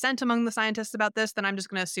much dissent among the scientists about this, then I'm just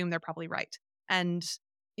going to assume they're probably right. And,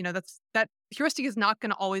 that heuristic is not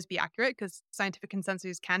going to always be accurate because scientific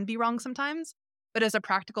consensus can be wrong sometimes. But as a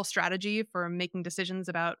practical strategy for making decisions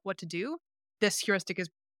about what to do, this heuristic is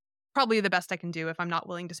probably the best I can do if I'm not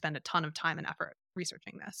willing to spend a ton of time and effort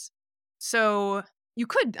researching this. So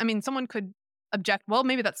someone could object, well,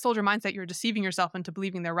 maybe that soldier mindset, you're deceiving yourself into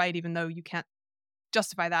believing they're right, even though you can't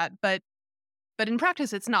justify that. But in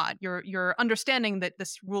practice, it's not. You're understanding that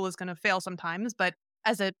this rule is going to fail sometimes, but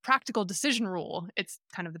as a practical decision rule, it's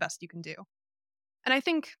kind of the best you can do. And I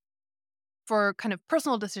think for kind of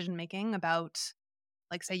personal decision making about,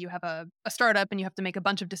 like, say you have a startup and you have to make a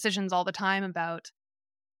bunch of decisions all the time about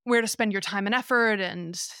where to spend your time and effort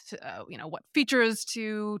and, what features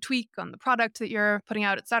to tweak on the product that you're putting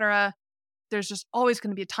out, et cetera. There's just always going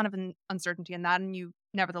to be a ton of uncertainty in that. And you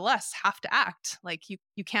nevertheless have to act. Like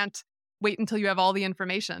you can't wait until you have all the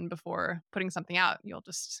information before putting something out. You'll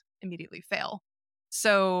just immediately fail.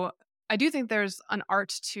 So I do think there's an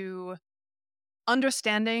art to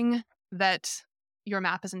understanding that your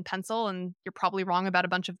map is in pencil and you're probably wrong about a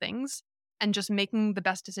bunch of things, and just making the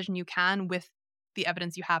best decision you can with the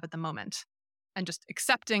evidence you have at the moment. And just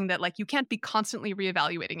accepting that, like, you can't be constantly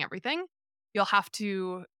reevaluating everything. You'll have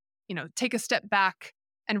to, take a step back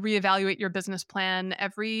and reevaluate your business plan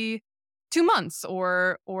every 2 months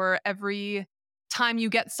or every time you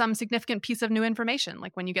get some significant piece of new information,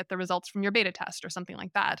 like when you get the results from your beta test or something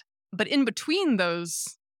like that. But in between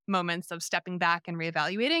those moments of stepping back and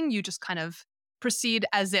reevaluating, you just kind of proceed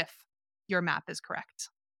as if your map is correct.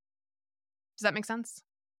 Does that make sense?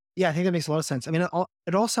 Yeah, I think that makes a lot of sense. I mean,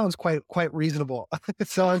 it all sounds quite reasonable.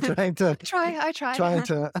 So I'm trying to I try. trying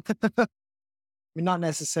to, I mean, not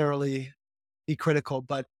necessarily be critical,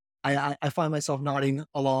 but I find myself nodding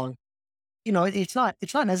along. It's not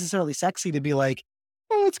necessarily sexy to be like,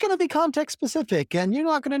 oh, it's going to be context specific, and you're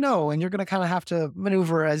not going to know, and you're going to kind of have to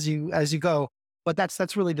maneuver as you go. But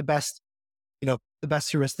that's really the best, the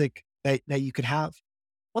best heuristic that you could have.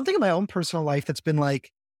 One thing in my own personal life that's been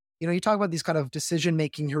like, you talk about these kind of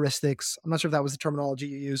decision-making heuristics. I'm not sure if that was the terminology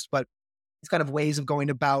you used, but these kind of ways of going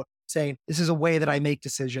about saying, this is a way that I make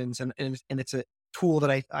decisions, and it's a tool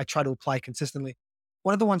that I try to apply consistently.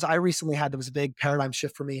 One of the ones I recently had that was a big paradigm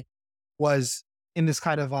shift for me was in this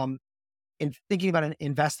kind of, in thinking about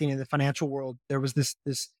investing in the financial world, there was this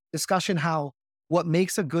discussion how what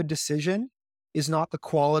makes a good decision is not the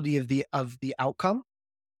quality of the outcome.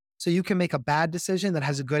 So you can make a bad decision that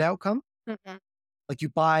has a good outcome. Mm-hmm. Like you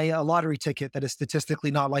buy a lottery ticket that is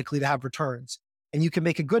statistically not likely to have returns, and you can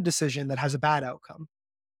make a good decision that has a bad outcome.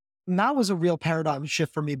 And that was a real paradigm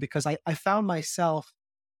shift for me because I found myself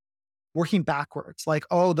working backwards. Like,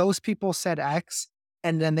 oh, those people said X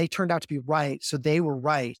and then they turned out to be right. So they were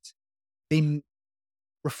right. They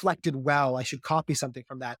reflected well. I should copy something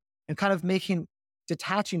from that, and kind of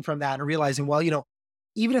detaching from that and realizing, well,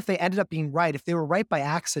 even if they ended up being right, if they were right by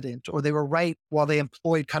accident or they were right while they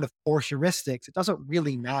employed kind of poor heuristics, it doesn't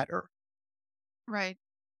really matter. Right.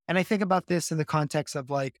 And I think about this in the context of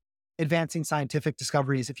like advancing scientific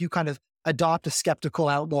discoveries. If you kind of adopt a skeptical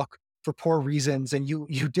outlook for poor reasons and you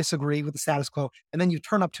disagree with the status quo, and then you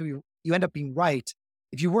end up being right,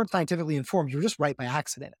 if you weren't scientifically informed, you were just right by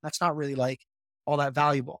accident. That's not really like all that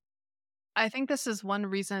valuable. I think this is one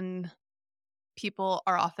reason people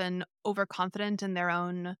are often overconfident in their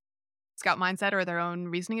own scout mindset or their own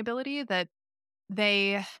reasoning ability, that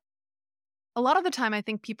they, a lot of the time, I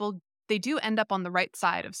think people, they do end up on the right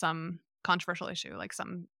side of some controversial issue, like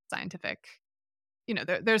some scientific,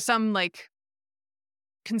 there's some like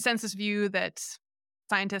consensus view that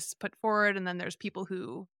scientists put forward, and then there's people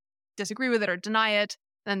who disagree with it or deny it.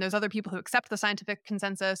 Then there's other people who accept the scientific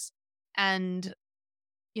consensus. And,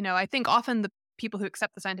 I think often the people who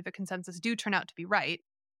accept the scientific consensus do turn out to be right.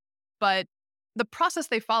 But the process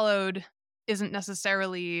they followed isn't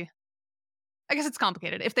necessarily, I guess it's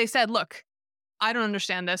complicated. If they said, look, I don't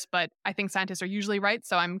understand this, but I think scientists are usually right,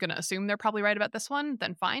 so I'm going to assume they're probably right about this one,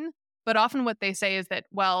 then fine. But often what they say is that,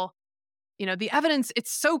 well, the evidence,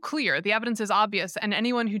 it's so clear, the evidence is obvious, and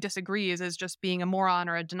anyone who disagrees is just being a moron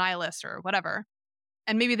or a denialist or whatever.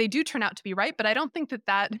 And maybe they do turn out to be right, but I don't think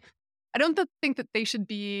that they should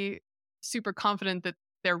be super confident that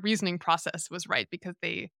their reasoning process was right, because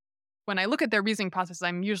when I look at their reasoning process,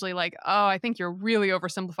 I'm usually like, oh, I think you're really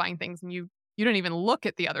oversimplifying things, and you don't even look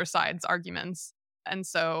at the other side's arguments. And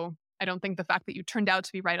so I don't think the fact that you turned out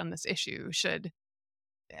to be right on this issue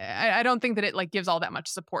I don't think that it like gives all that much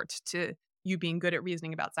support to you being good at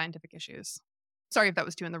reasoning about scientific issues. Sorry if that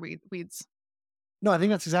was too in the weeds. No, I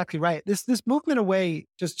think that's exactly right. This movement away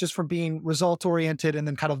just from being result oriented and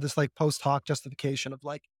then kind of this like post hoc justification of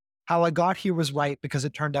like how I got here was right because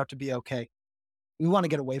it turned out to be okay. We want to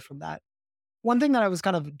get away from that. One thing that I was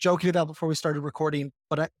kind of joking about before we started recording,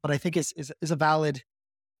 but I think is a valid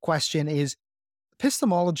question is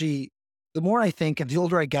epistemology. The more I think and the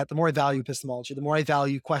older I get, the more I value epistemology, the more I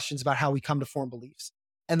value questions about how we come to form beliefs.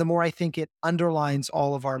 And the more I think it underlines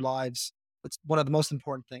all of our lives. It's one of the most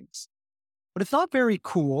important things. But it's not very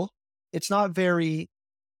cool. It's not very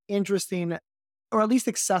interesting, or at least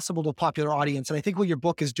accessible to a popular audience. And I think what your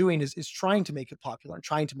book is doing is trying to make it popular and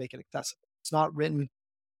trying to make it accessible. It's not written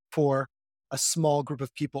for a small group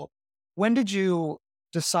of people. When did you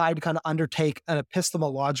decide to kind of undertake an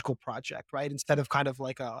epistemological project, right? Instead of kind of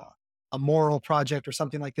like a moral project or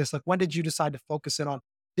something like this? Like, when did you decide to focus in on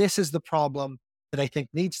this is the problem that I think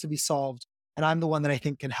needs to be solved, and I'm the one that I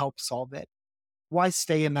think can help solve it? Why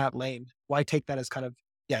stay in that lane? Why take that as kind of,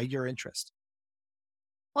 your interest?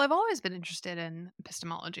 Well, I've always been interested in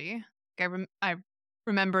epistemology. I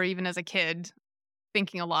remember even as a kid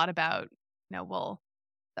thinking a lot about, well,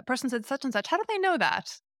 that person said such and such. How do they know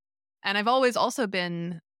that? And I've always also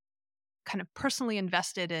been kind of personally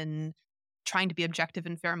invested in trying to be objective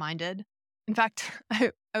and fair-minded. In fact,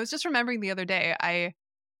 I was just remembering the other day, I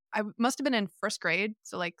must have been in first grade,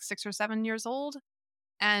 so like 6 or 7 years old.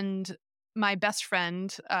 And my best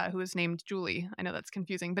friend, who was named Julie, I know that's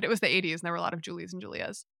confusing, but it was the 80s and there were a lot of Julies and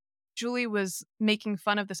Julias. Julie was making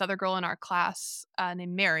fun of this other girl in our class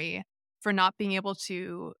named Mary for not being able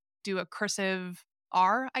to do a cursive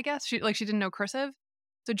R, I guess. She didn't know cursive.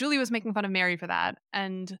 So Julie was making fun of Mary for that.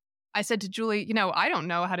 And I said to Julie, I don't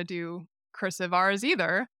know how to do cursive R's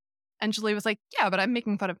either. And Julie was like, yeah, but I'm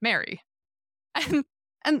making fun of Mary.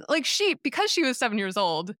 And like because she was 7 years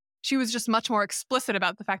old, she was just much more explicit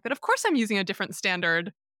about the fact that, of course, I'm using a different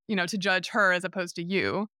standard, to judge her as opposed to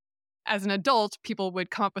you. As an adult, people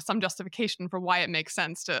would come up with some justification for why it makes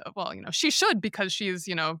sense to, well, she should because she's,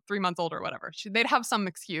 3 months older or whatever. They'd have some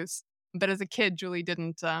excuse. But as a kid, Julie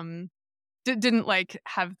didn't like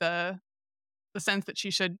have the sense that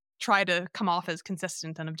she should try to come off as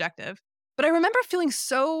consistent and objective. But I remember feeling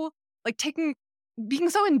so like being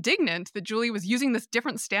so indignant that Julie was using this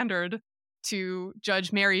different standard to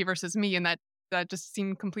judge Mary versus me, and that just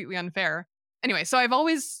seemed completely unfair. Anyway, so I've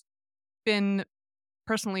always been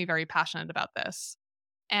personally very passionate about this.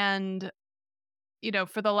 And,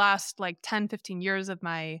 for the last like 10, 15 years of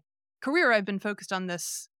my career, I've been focused on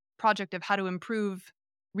this project of how to improve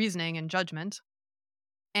reasoning and judgment.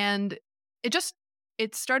 And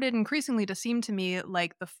it started increasingly to seem to me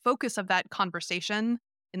like the focus of that conversation,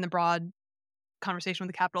 in the broad conversation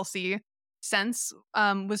with a capital C sense,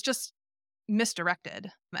 was just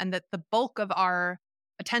misdirected. And that the bulk of our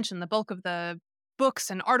attention, the bulk of the books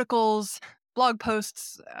and articles, blog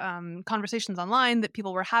posts, conversations online that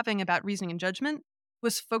people were having about reasoning and judgment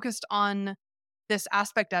was focused on this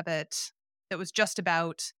aspect of it that was just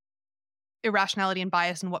about irrationality and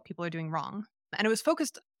bias and what people are doing wrong. And it was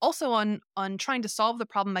focused also on trying to solve the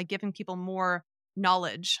problem by giving people more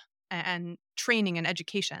knowledge and training and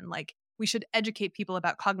education. Like, we should educate people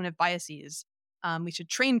about cognitive biases. We should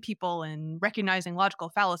train people in recognizing logical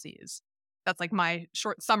fallacies. That's like my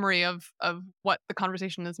short summary of what the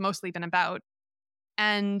conversation has mostly been about.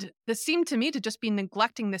 And this seemed to me to just be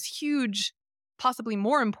neglecting this huge, possibly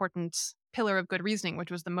more important pillar of good reasoning, which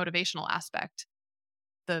was the motivational aspect.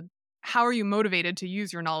 The how are you motivated to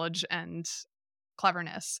use your knowledge and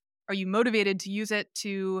cleverness? Are you motivated to use it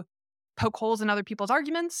to poke holes in other people's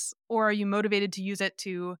arguments? Or are you motivated to use it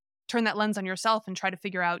to turn that lens on yourself and try to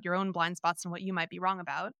figure out your own blind spots and what you might be wrong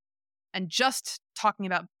about? And just talking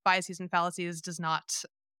about biases and fallacies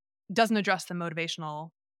doesn't address the motivational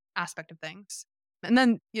aspect of things. And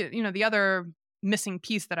then, the other missing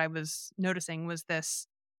piece that I was noticing was this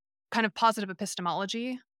kind of positive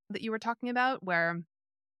epistemology that you were talking about, where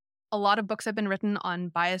a lot of books have been written on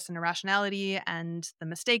bias and irrationality and the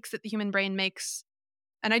mistakes that the human brain makes.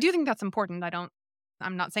 And I do think that's important.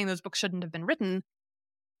 I'm not saying those books shouldn't have been written,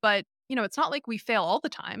 but, it's not like we fail all the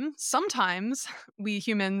time. Sometimes we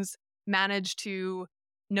humans manage to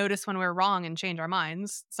notice when we're wrong and change our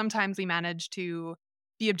minds. Sometimes we manage to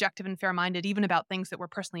be objective and fair-minded, even about things that we're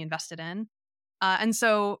personally invested in. And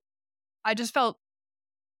so I just felt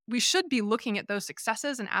we should be looking at those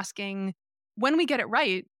successes and asking, when we get it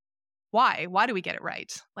right, why? Why do we get it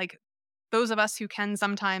right? Like, those of us who can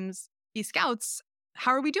sometimes be scouts,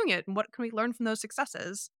 how are we doing it? And what can we learn from those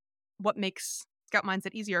successes? What makes scout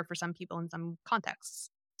mindset easier for some people in some contexts?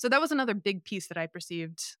 So that was another big piece that I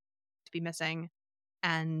perceived to be missing.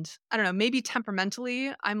 And I don't know, maybe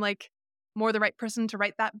temperamentally, I'm like more the right person to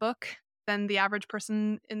write that book than the average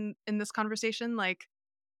person in this conversation. Like,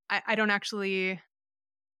 I don't really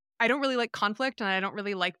like conflict, and I don't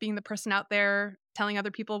really like being the person out there telling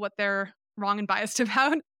other people what they're wrong and biased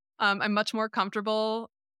about. I'm much more comfortable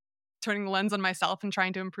turning the lens on myself and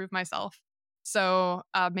trying to improve myself. So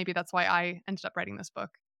maybe that's why I ended up writing this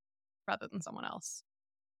book rather than someone else.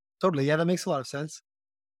 Totally. Yeah, that makes a lot of sense.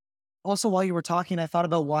 Also, while you were talking, I thought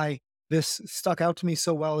about why this stuck out to me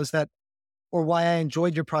so well or why I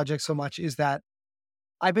enjoyed your project so much is that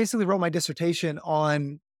I basically wrote my dissertation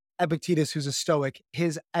on Epictetus, who's a Stoic,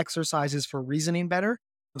 his exercises for reasoning better.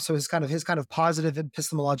 So his kind of positive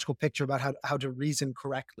epistemological picture about how to reason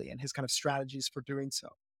correctly and his kind of strategies for doing so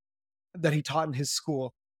that he taught in his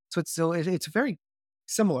school. So it's very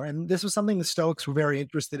similar. And this was something the Stoics were very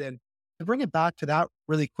interested in. To bring it back to that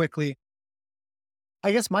really quickly,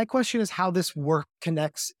 I guess my question is how this work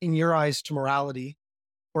connects in your eyes to morality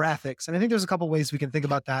or ethics. And I think there's a couple ways we can think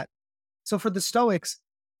about that. So for the Stoics,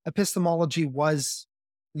 epistemology was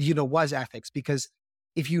ethics, because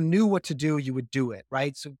if you knew what to do, you would do it,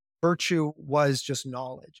 right? So virtue was just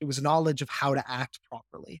knowledge. It was knowledge of how to act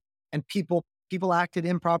properly. And people acted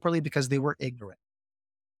improperly because they were ignorant.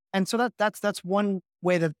 And so that's one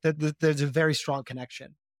way that there's a very strong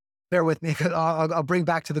connection. Bear with me, because I'll bring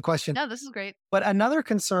back to the question. No, this is great. But another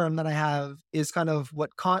concern that I have is kind of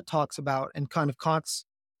what Kant talks about, and kind of Kant's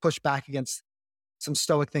push back against some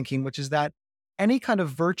Stoic thinking, which is that any kind of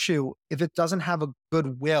virtue, if it doesn't have a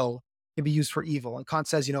good will, can be used for evil. And Kant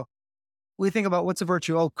says, we think about what's a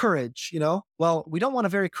virtue? Oh, courage, Well, we don't want a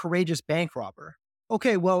very courageous bank robber.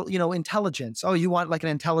 Okay, well, intelligence. Oh, you want like an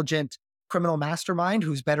intelligent criminal mastermind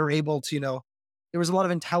who's better able to, there was a lot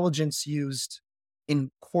of intelligence used in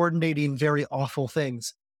coordinating very awful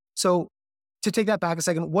things. So to take that back a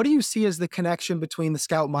second, what do you see as the connection between the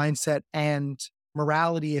scout mindset and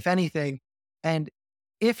morality, if anything? And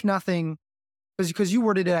if nothing, because you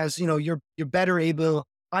worded it as, you're better able,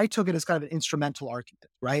 I took it as kind of an instrumental argument,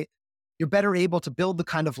 right? You're better able to build the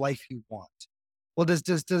kind of life you want. Well, does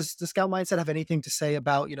the scout mindset have anything to say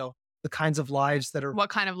about, the kinds of lives that are, What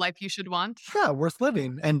kind of life you should want? yeah, worth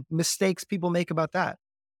living, and mistakes people make about that?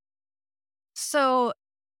 So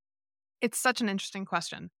it's such an interesting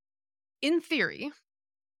question. In theory,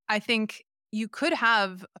 I think you could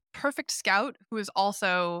have a perfect scout who is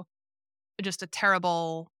also just a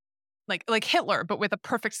terrible, like Hitler, but with a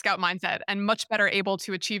perfect scout mindset and much better able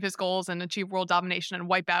to achieve his goals and achieve world domination and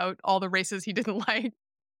wipe out all the races he didn't like.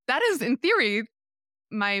 That is, in theory,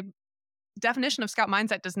 my definition of scout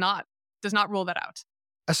mindset does not rule that out.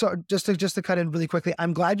 So just to cut in really quickly,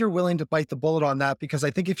 I'm glad you're willing to bite the bullet on that, because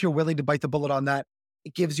I think if you're willing to bite the bullet on that,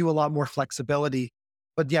 it gives you a lot more flexibility.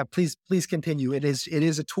 But yeah, please continue. It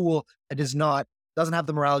is a tool. It doesn't have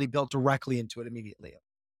the morality built directly into it immediately.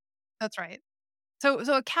 That's right. So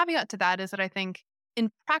a caveat to that is that I think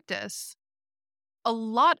in practice, a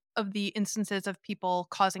lot of the instances of people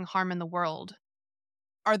causing harm in the world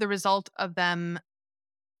are the result of them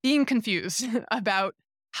being confused about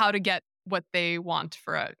how to get what they want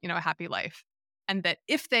for a happy life. And that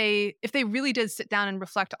if they really did sit down and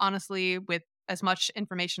reflect honestly with as much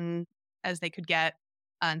information as they could get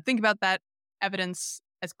and think about that evidence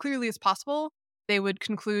as clearly as possible, they would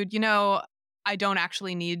conclude, I don't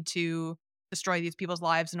actually need to destroy these people's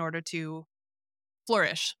lives in order to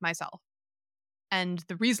flourish myself. And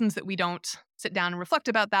the reasons that we don't sit down and reflect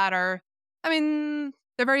about that are, I mean,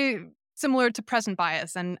 they're very similar to present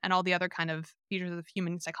bias and all the other kind of features of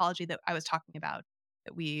human psychology that I was talking about,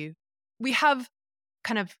 that we have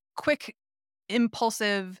kind of quick,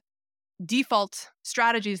 impulsive default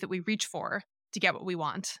strategies that we reach for to get what we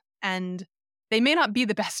want. And they may not be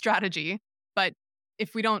the best strategy, but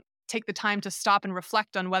if we don't take the time to stop and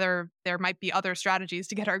reflect on whether there might be other strategies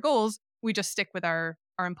to get our goals, we just stick with our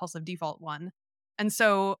impulsive default one. And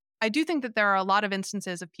so I do think that there are a lot of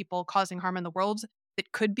instances of people causing harm in the world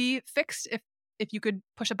that could be fixed if you could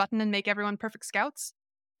push a button and make everyone perfect scouts.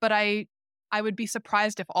 But I would be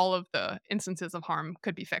surprised if all of the instances of harm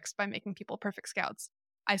could be fixed by making people perfect scouts.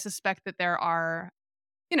 I suspect that there are,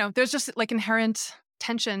 there's just like inherent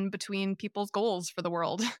tension between people's goals for the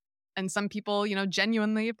world. And some people,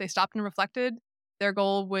 genuinely, if they stopped and reflected, their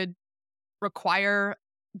goal would require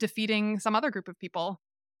defeating some other group of people.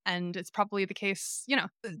 And it's probably the case,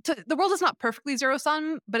 the world is not perfectly zero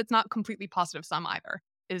sum, but it's not completely positive sum either,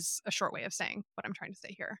 is a short way of saying what I'm trying to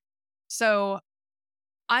say here. So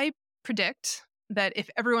I predict that if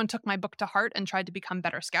everyone took my book to heart and tried to become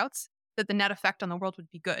better scouts, that the net effect on the world would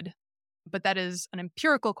be good. But that is an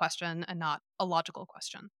empirical question and not a logical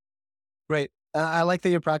question. Great. I like that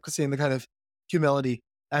you're practicing the kind of humility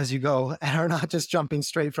as you go and are not just jumping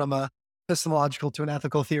straight from a epistemological to an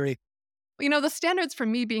ethical theory. The standards for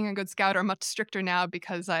me being a good scout are much stricter now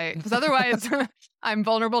because otherwise I'm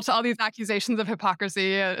vulnerable to all these accusations of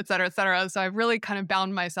hypocrisy, et cetera, et cetera. So I've really kind of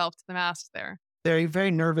bound myself to the mast there. Very, very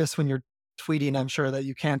nervous when you're tweeting, I'm sure, that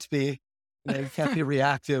you can't be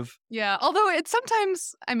reactive. Yeah. Although it's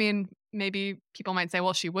sometimes, maybe people might say,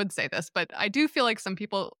 well, she would say this, but I do feel like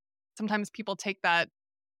sometimes people take that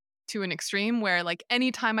to an extreme where like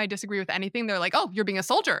anytime I disagree with anything, they're like, oh, you're being a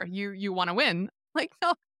soldier. You want to win. Like,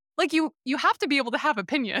 no, like you have to be able to have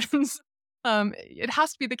opinions. It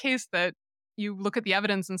has to be the case that you look at the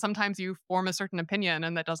evidence and sometimes you form a certain opinion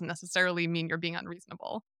and that doesn't necessarily mean you're being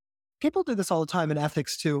unreasonable. People do this all the time in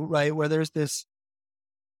ethics too, right? Where there's this,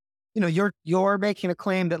 you're making a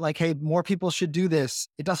claim that like, hey, more people should do this.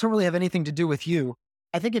 It doesn't really have anything to do with you.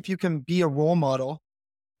 I think if you can be a role model,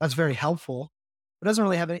 that's very helpful. It doesn't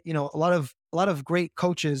really have a lot of great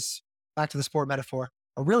coaches, back to the sport metaphor,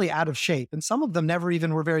 are really out of shape. And some of them never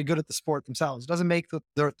even were very good at the sport themselves. It doesn't make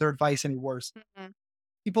their advice any worse. Mm-hmm.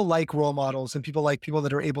 People like role models and people like people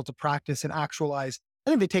that are able to practice and actualize. I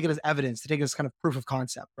think they take it as evidence. They take it as kind of proof of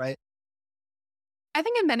concept, right? I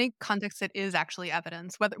think in many contexts, it is actually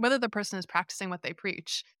evidence. Whether the person is practicing what they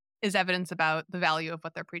preach is evidence about the value of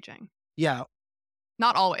what they're preaching. Yeah.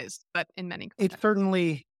 Not always, but in many contexts. It's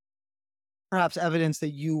certainly perhaps evidence that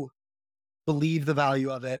you believe the value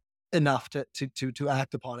of it enough to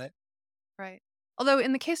act upon it. Right. Although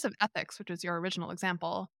in the case of ethics, which was your original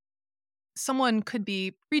example, someone could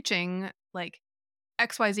be preaching like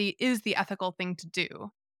XYZ is the ethical thing to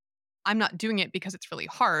do. I'm not doing it because it's really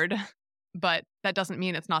hard, but that doesn't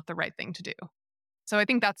mean it's not the right thing to do. So I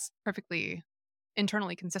think that's perfectly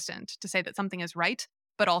internally consistent to say that something is right,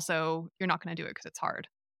 but also you're not going to do it because it's hard.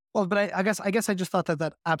 Well, but I guess I just thought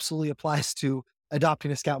that absolutely applies to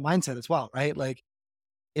adopting a scout mindset as well, right? Like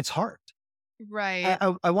it's hard. Right.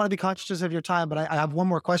 I want to be conscious of your time, but I have one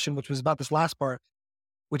more question, which was about this last part,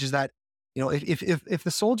 which is that, if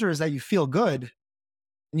the soldier is that you feel good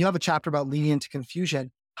and you have a chapter about leading into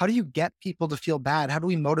confusion, how do you get people to feel bad? How do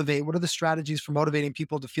we motivate? What are the strategies for motivating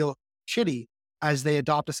people to feel shitty as they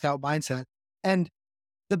adopt a scout mindset? And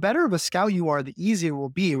the better of a scout you are, the easier it will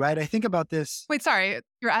be, right? I think about this. Wait, sorry.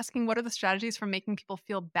 You're asking what are the strategies for making people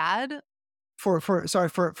feel bad?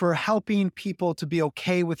 For helping people to be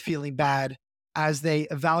okay with feeling bad as they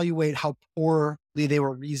evaluate how poorly they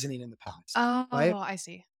were reasoning in the past. Oh, right? I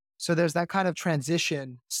see. So there's that kind of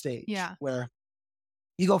transition stage where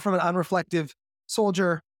you go from an unreflective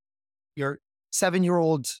soldier, your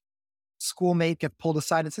 7-year-old schoolmate gets pulled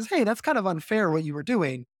aside and says, hey, that's kind of unfair what you were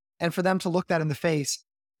doing. And for them to look that in the face,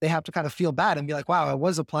 they have to kind of feel bad and be like, wow, I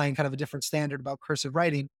was applying kind of a different standard about cursive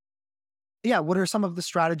writing. Yeah, what are some of the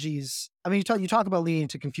strategies? I mean, you talk about leading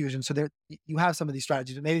to confusion. So you have some of these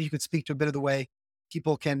strategies, but maybe you could speak to a bit of the way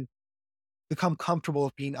people can become comfortable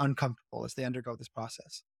with being uncomfortable as they undergo this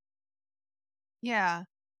process. Yeah.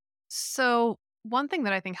 So one thing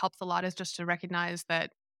that I think helps a lot is just to recognize that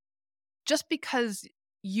just because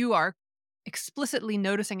you are explicitly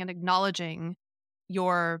noticing and acknowledging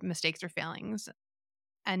your mistakes or failings,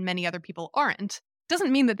 and many other people aren't,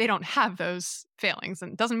 doesn't mean that they don't have those failings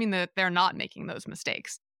and doesn't mean that they're not making those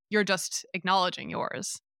mistakes. You're just acknowledging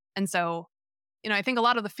yours. And so, I think a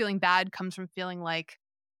lot of the feeling bad comes from feeling like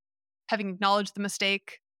having acknowledged the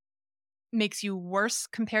mistake, makes you worse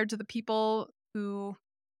compared to the people who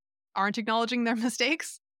aren't acknowledging their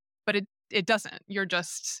mistakes, but it doesn't. You're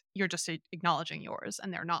just acknowledging yours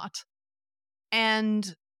and they're not.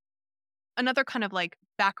 And another kind of like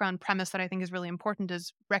background premise that I think is really important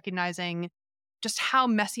is recognizing just how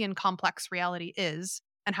messy and complex reality is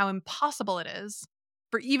and how impossible it is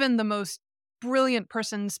for even the most brilliant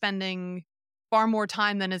person spending far more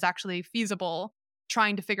time than is actually feasible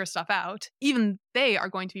trying to figure stuff out. Even they are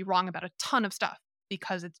going to be wrong about a ton of stuff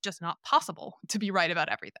because it's just not possible to be right about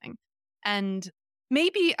everything. And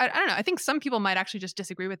maybe, I don't know, I think some people might actually just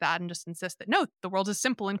disagree with that and just insist that no, the world is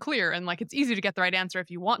simple and clear and like it's easy to get the right answer if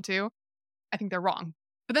you want to. I think they're wrong.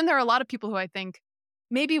 But then there are a lot of people who I think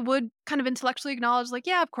maybe would kind of intellectually acknowledge, like,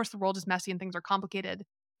 yeah, of course the world is messy and things are complicated.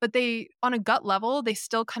 But they, on a gut level, they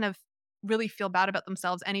still kind of really feel bad about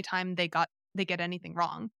themselves anytime they get anything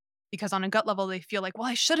wrong. Because on a gut level, they feel like, well,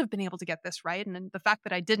 I should have been able to get this right. And then the fact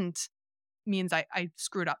that I didn't means I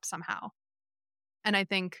screwed up somehow. And I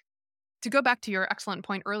think to go back to your excellent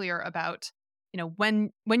point earlier about,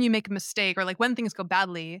 when you make a mistake or like when things go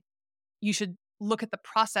badly, you should look at the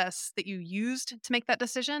process that you used to make that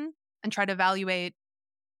decision and try to evaluate,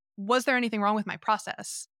 was there anything wrong with my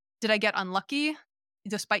process? Did I get unlucky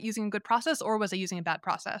despite using a good process, or was I using a bad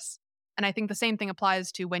process? And I think the same thing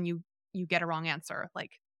applies to when you get a wrong answer,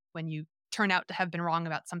 like when you turn out to have been wrong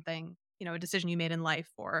about something, a decision you made in life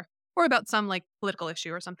or about some like political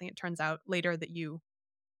issue or something. It turns out later that you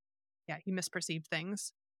misperceived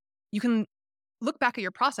things. You can look back at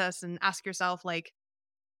your process and ask yourself, like,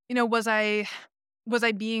 was I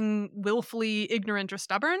being willfully ignorant or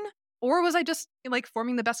stubborn? Or was I just like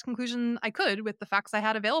forming the best conclusion I could with the facts I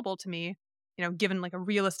had available to me, given like a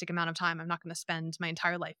realistic amount of time? I'm not going to spend my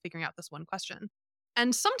entire life figuring out this one question.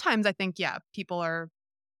 And sometimes I think,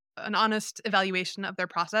 an honest evaluation of their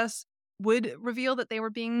process would reveal that they were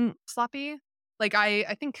being sloppy. Like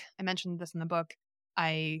I think I mentioned this in the book.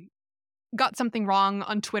 I got something wrong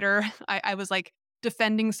on Twitter. I was like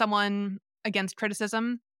defending someone against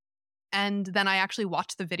criticism. And then I actually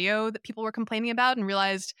watched the video that people were complaining about and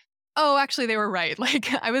realized, oh, actually they were right. Like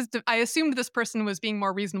I assumed this person was being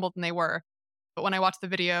more reasonable than they were. But when I watched the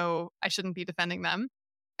video, I shouldn't be defending them.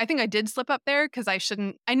 I think I did slip up there because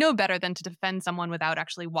I know better than to defend someone without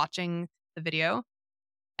actually watching the video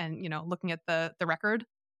and, looking at the record.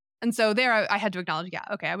 And so there I had to acknowledge, yeah,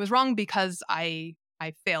 okay, I was wrong because I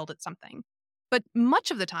failed at something. But much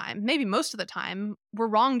of the time, maybe most of the time, we're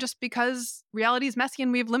wrong just because reality is messy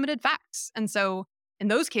and we have limited facts. And so in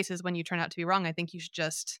those cases, when you turn out to be wrong, I think you should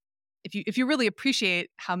just, if you really appreciate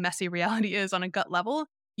how messy reality is on a gut level,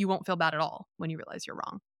 you won't feel bad at all when you realize you're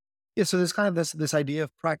wrong. Yeah, so there's kind of this idea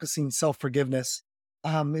of practicing self-forgiveness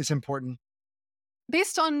is important.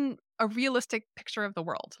 Based on a realistic picture of the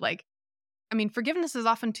world. Like, I mean, forgiveness is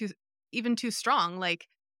often even too strong. Like,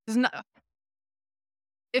 there's not,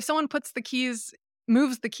 if someone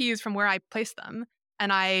moves the keys from where I placed them,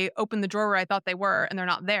 and I open the drawer where I thought they were and they're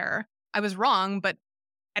not there, I was wrong, but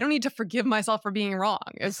I don't need to forgive myself for being wrong.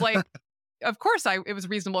 It's like, of course it was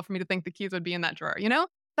reasonable for me to think the keys would be in that drawer,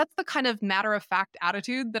 That's the kind of matter of fact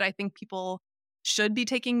attitude that I think people should be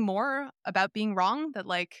taking more about being wrong. That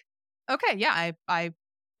like, okay, yeah, I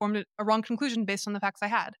formed a wrong conclusion based on the facts I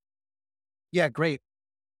had. Yeah, great.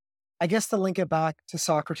 I guess to link it back to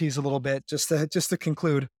Socrates a little bit, just to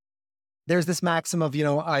conclude, there's this maxim of,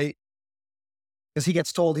 because he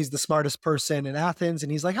gets told he's the smartest person in Athens,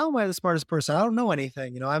 and he's like, how am I the smartest person? I don't know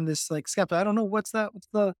anything. I'm this like skeptic. I don't know what's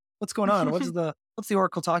going on? What's the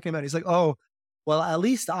oracle talking about? He's like, oh, well, at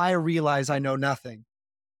least I realize I know nothing.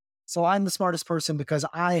 So I'm the smartest person because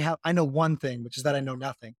I know one thing, which is that I know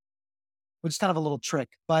nothing, which is kind of a little trick.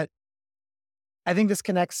 But I think this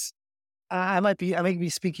connects. I may be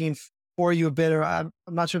speaking for you a bit, or I'm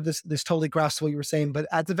not sure if this totally grasps what you were saying, but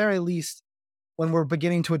at the very least, when we're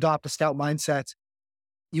beginning to adopt a scout mindset,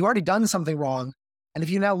 you've already done something wrong. And if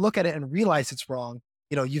you now look at it and realize it's wrong,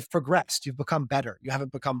 you've progressed, you've become better. You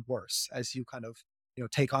haven't become worse as you kind of,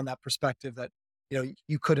 take on that perspective that,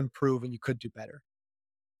 you could improve and you could do better.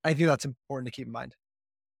 I think that's important to keep in mind.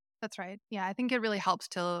 That's right. Yeah, I think it really helps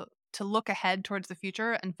to look ahead towards the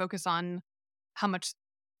future and focus on how much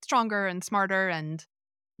stronger and smarter and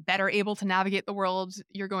better able to navigate the world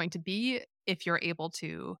you're going to be if you're able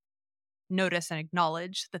to notice and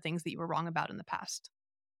acknowledge the things that you were wrong about in the past.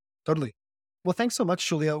 Totally. Well, thanks so much,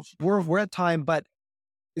 Julia. We're at time, but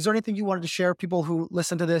is there anything you wanted to share? People who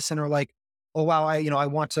listen to this and are like, oh wow, I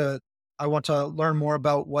want to learn more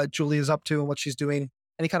about what Julia is up to and what she's doing.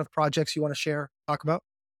 Any kind of projects you want to share, talk about?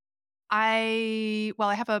 I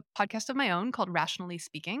have a podcast of my own called Rationally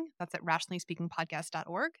Speaking. That's at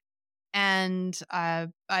rationallyspeakingpodcast.org. And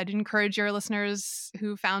I'd encourage your listeners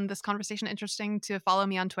who found this conversation interesting to follow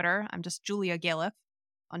me on Twitter. I'm just Julia Galef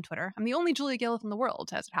on Twitter. I'm the only Julia Galef in the world,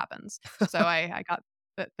 as it happens. So I got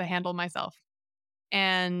the handle myself.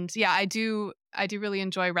 And yeah, I do really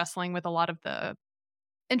enjoy wrestling with a lot of the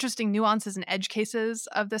interesting nuances and edge cases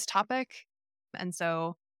of this topic. And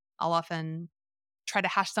so I'll often try to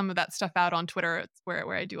hash some of that stuff out on Twitter. It's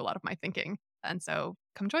where I do a lot of my thinking. And so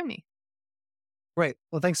come join me. Great.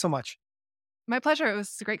 Well, thanks so much. My pleasure. It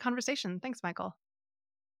was a great conversation. Thanks, Michael.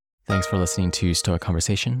 Thanks for listening to Stoic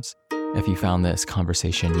Conversations. If you found this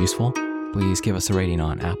conversation useful, please give us a rating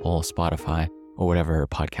on Apple, Spotify, or whatever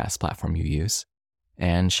podcast platform you use,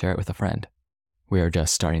 and share it with a friend. We are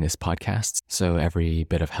just starting this podcast, so every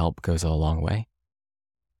bit of help goes a long way.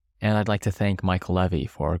 And I'd like to thank Michael Levy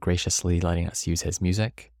for graciously letting us use his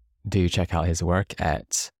music. Do check out his work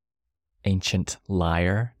at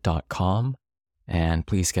ancientlyre.com, and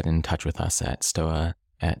please get in touch with us at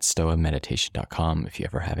stoameditation.com if you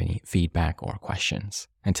ever have any feedback or questions.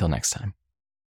 Until next time.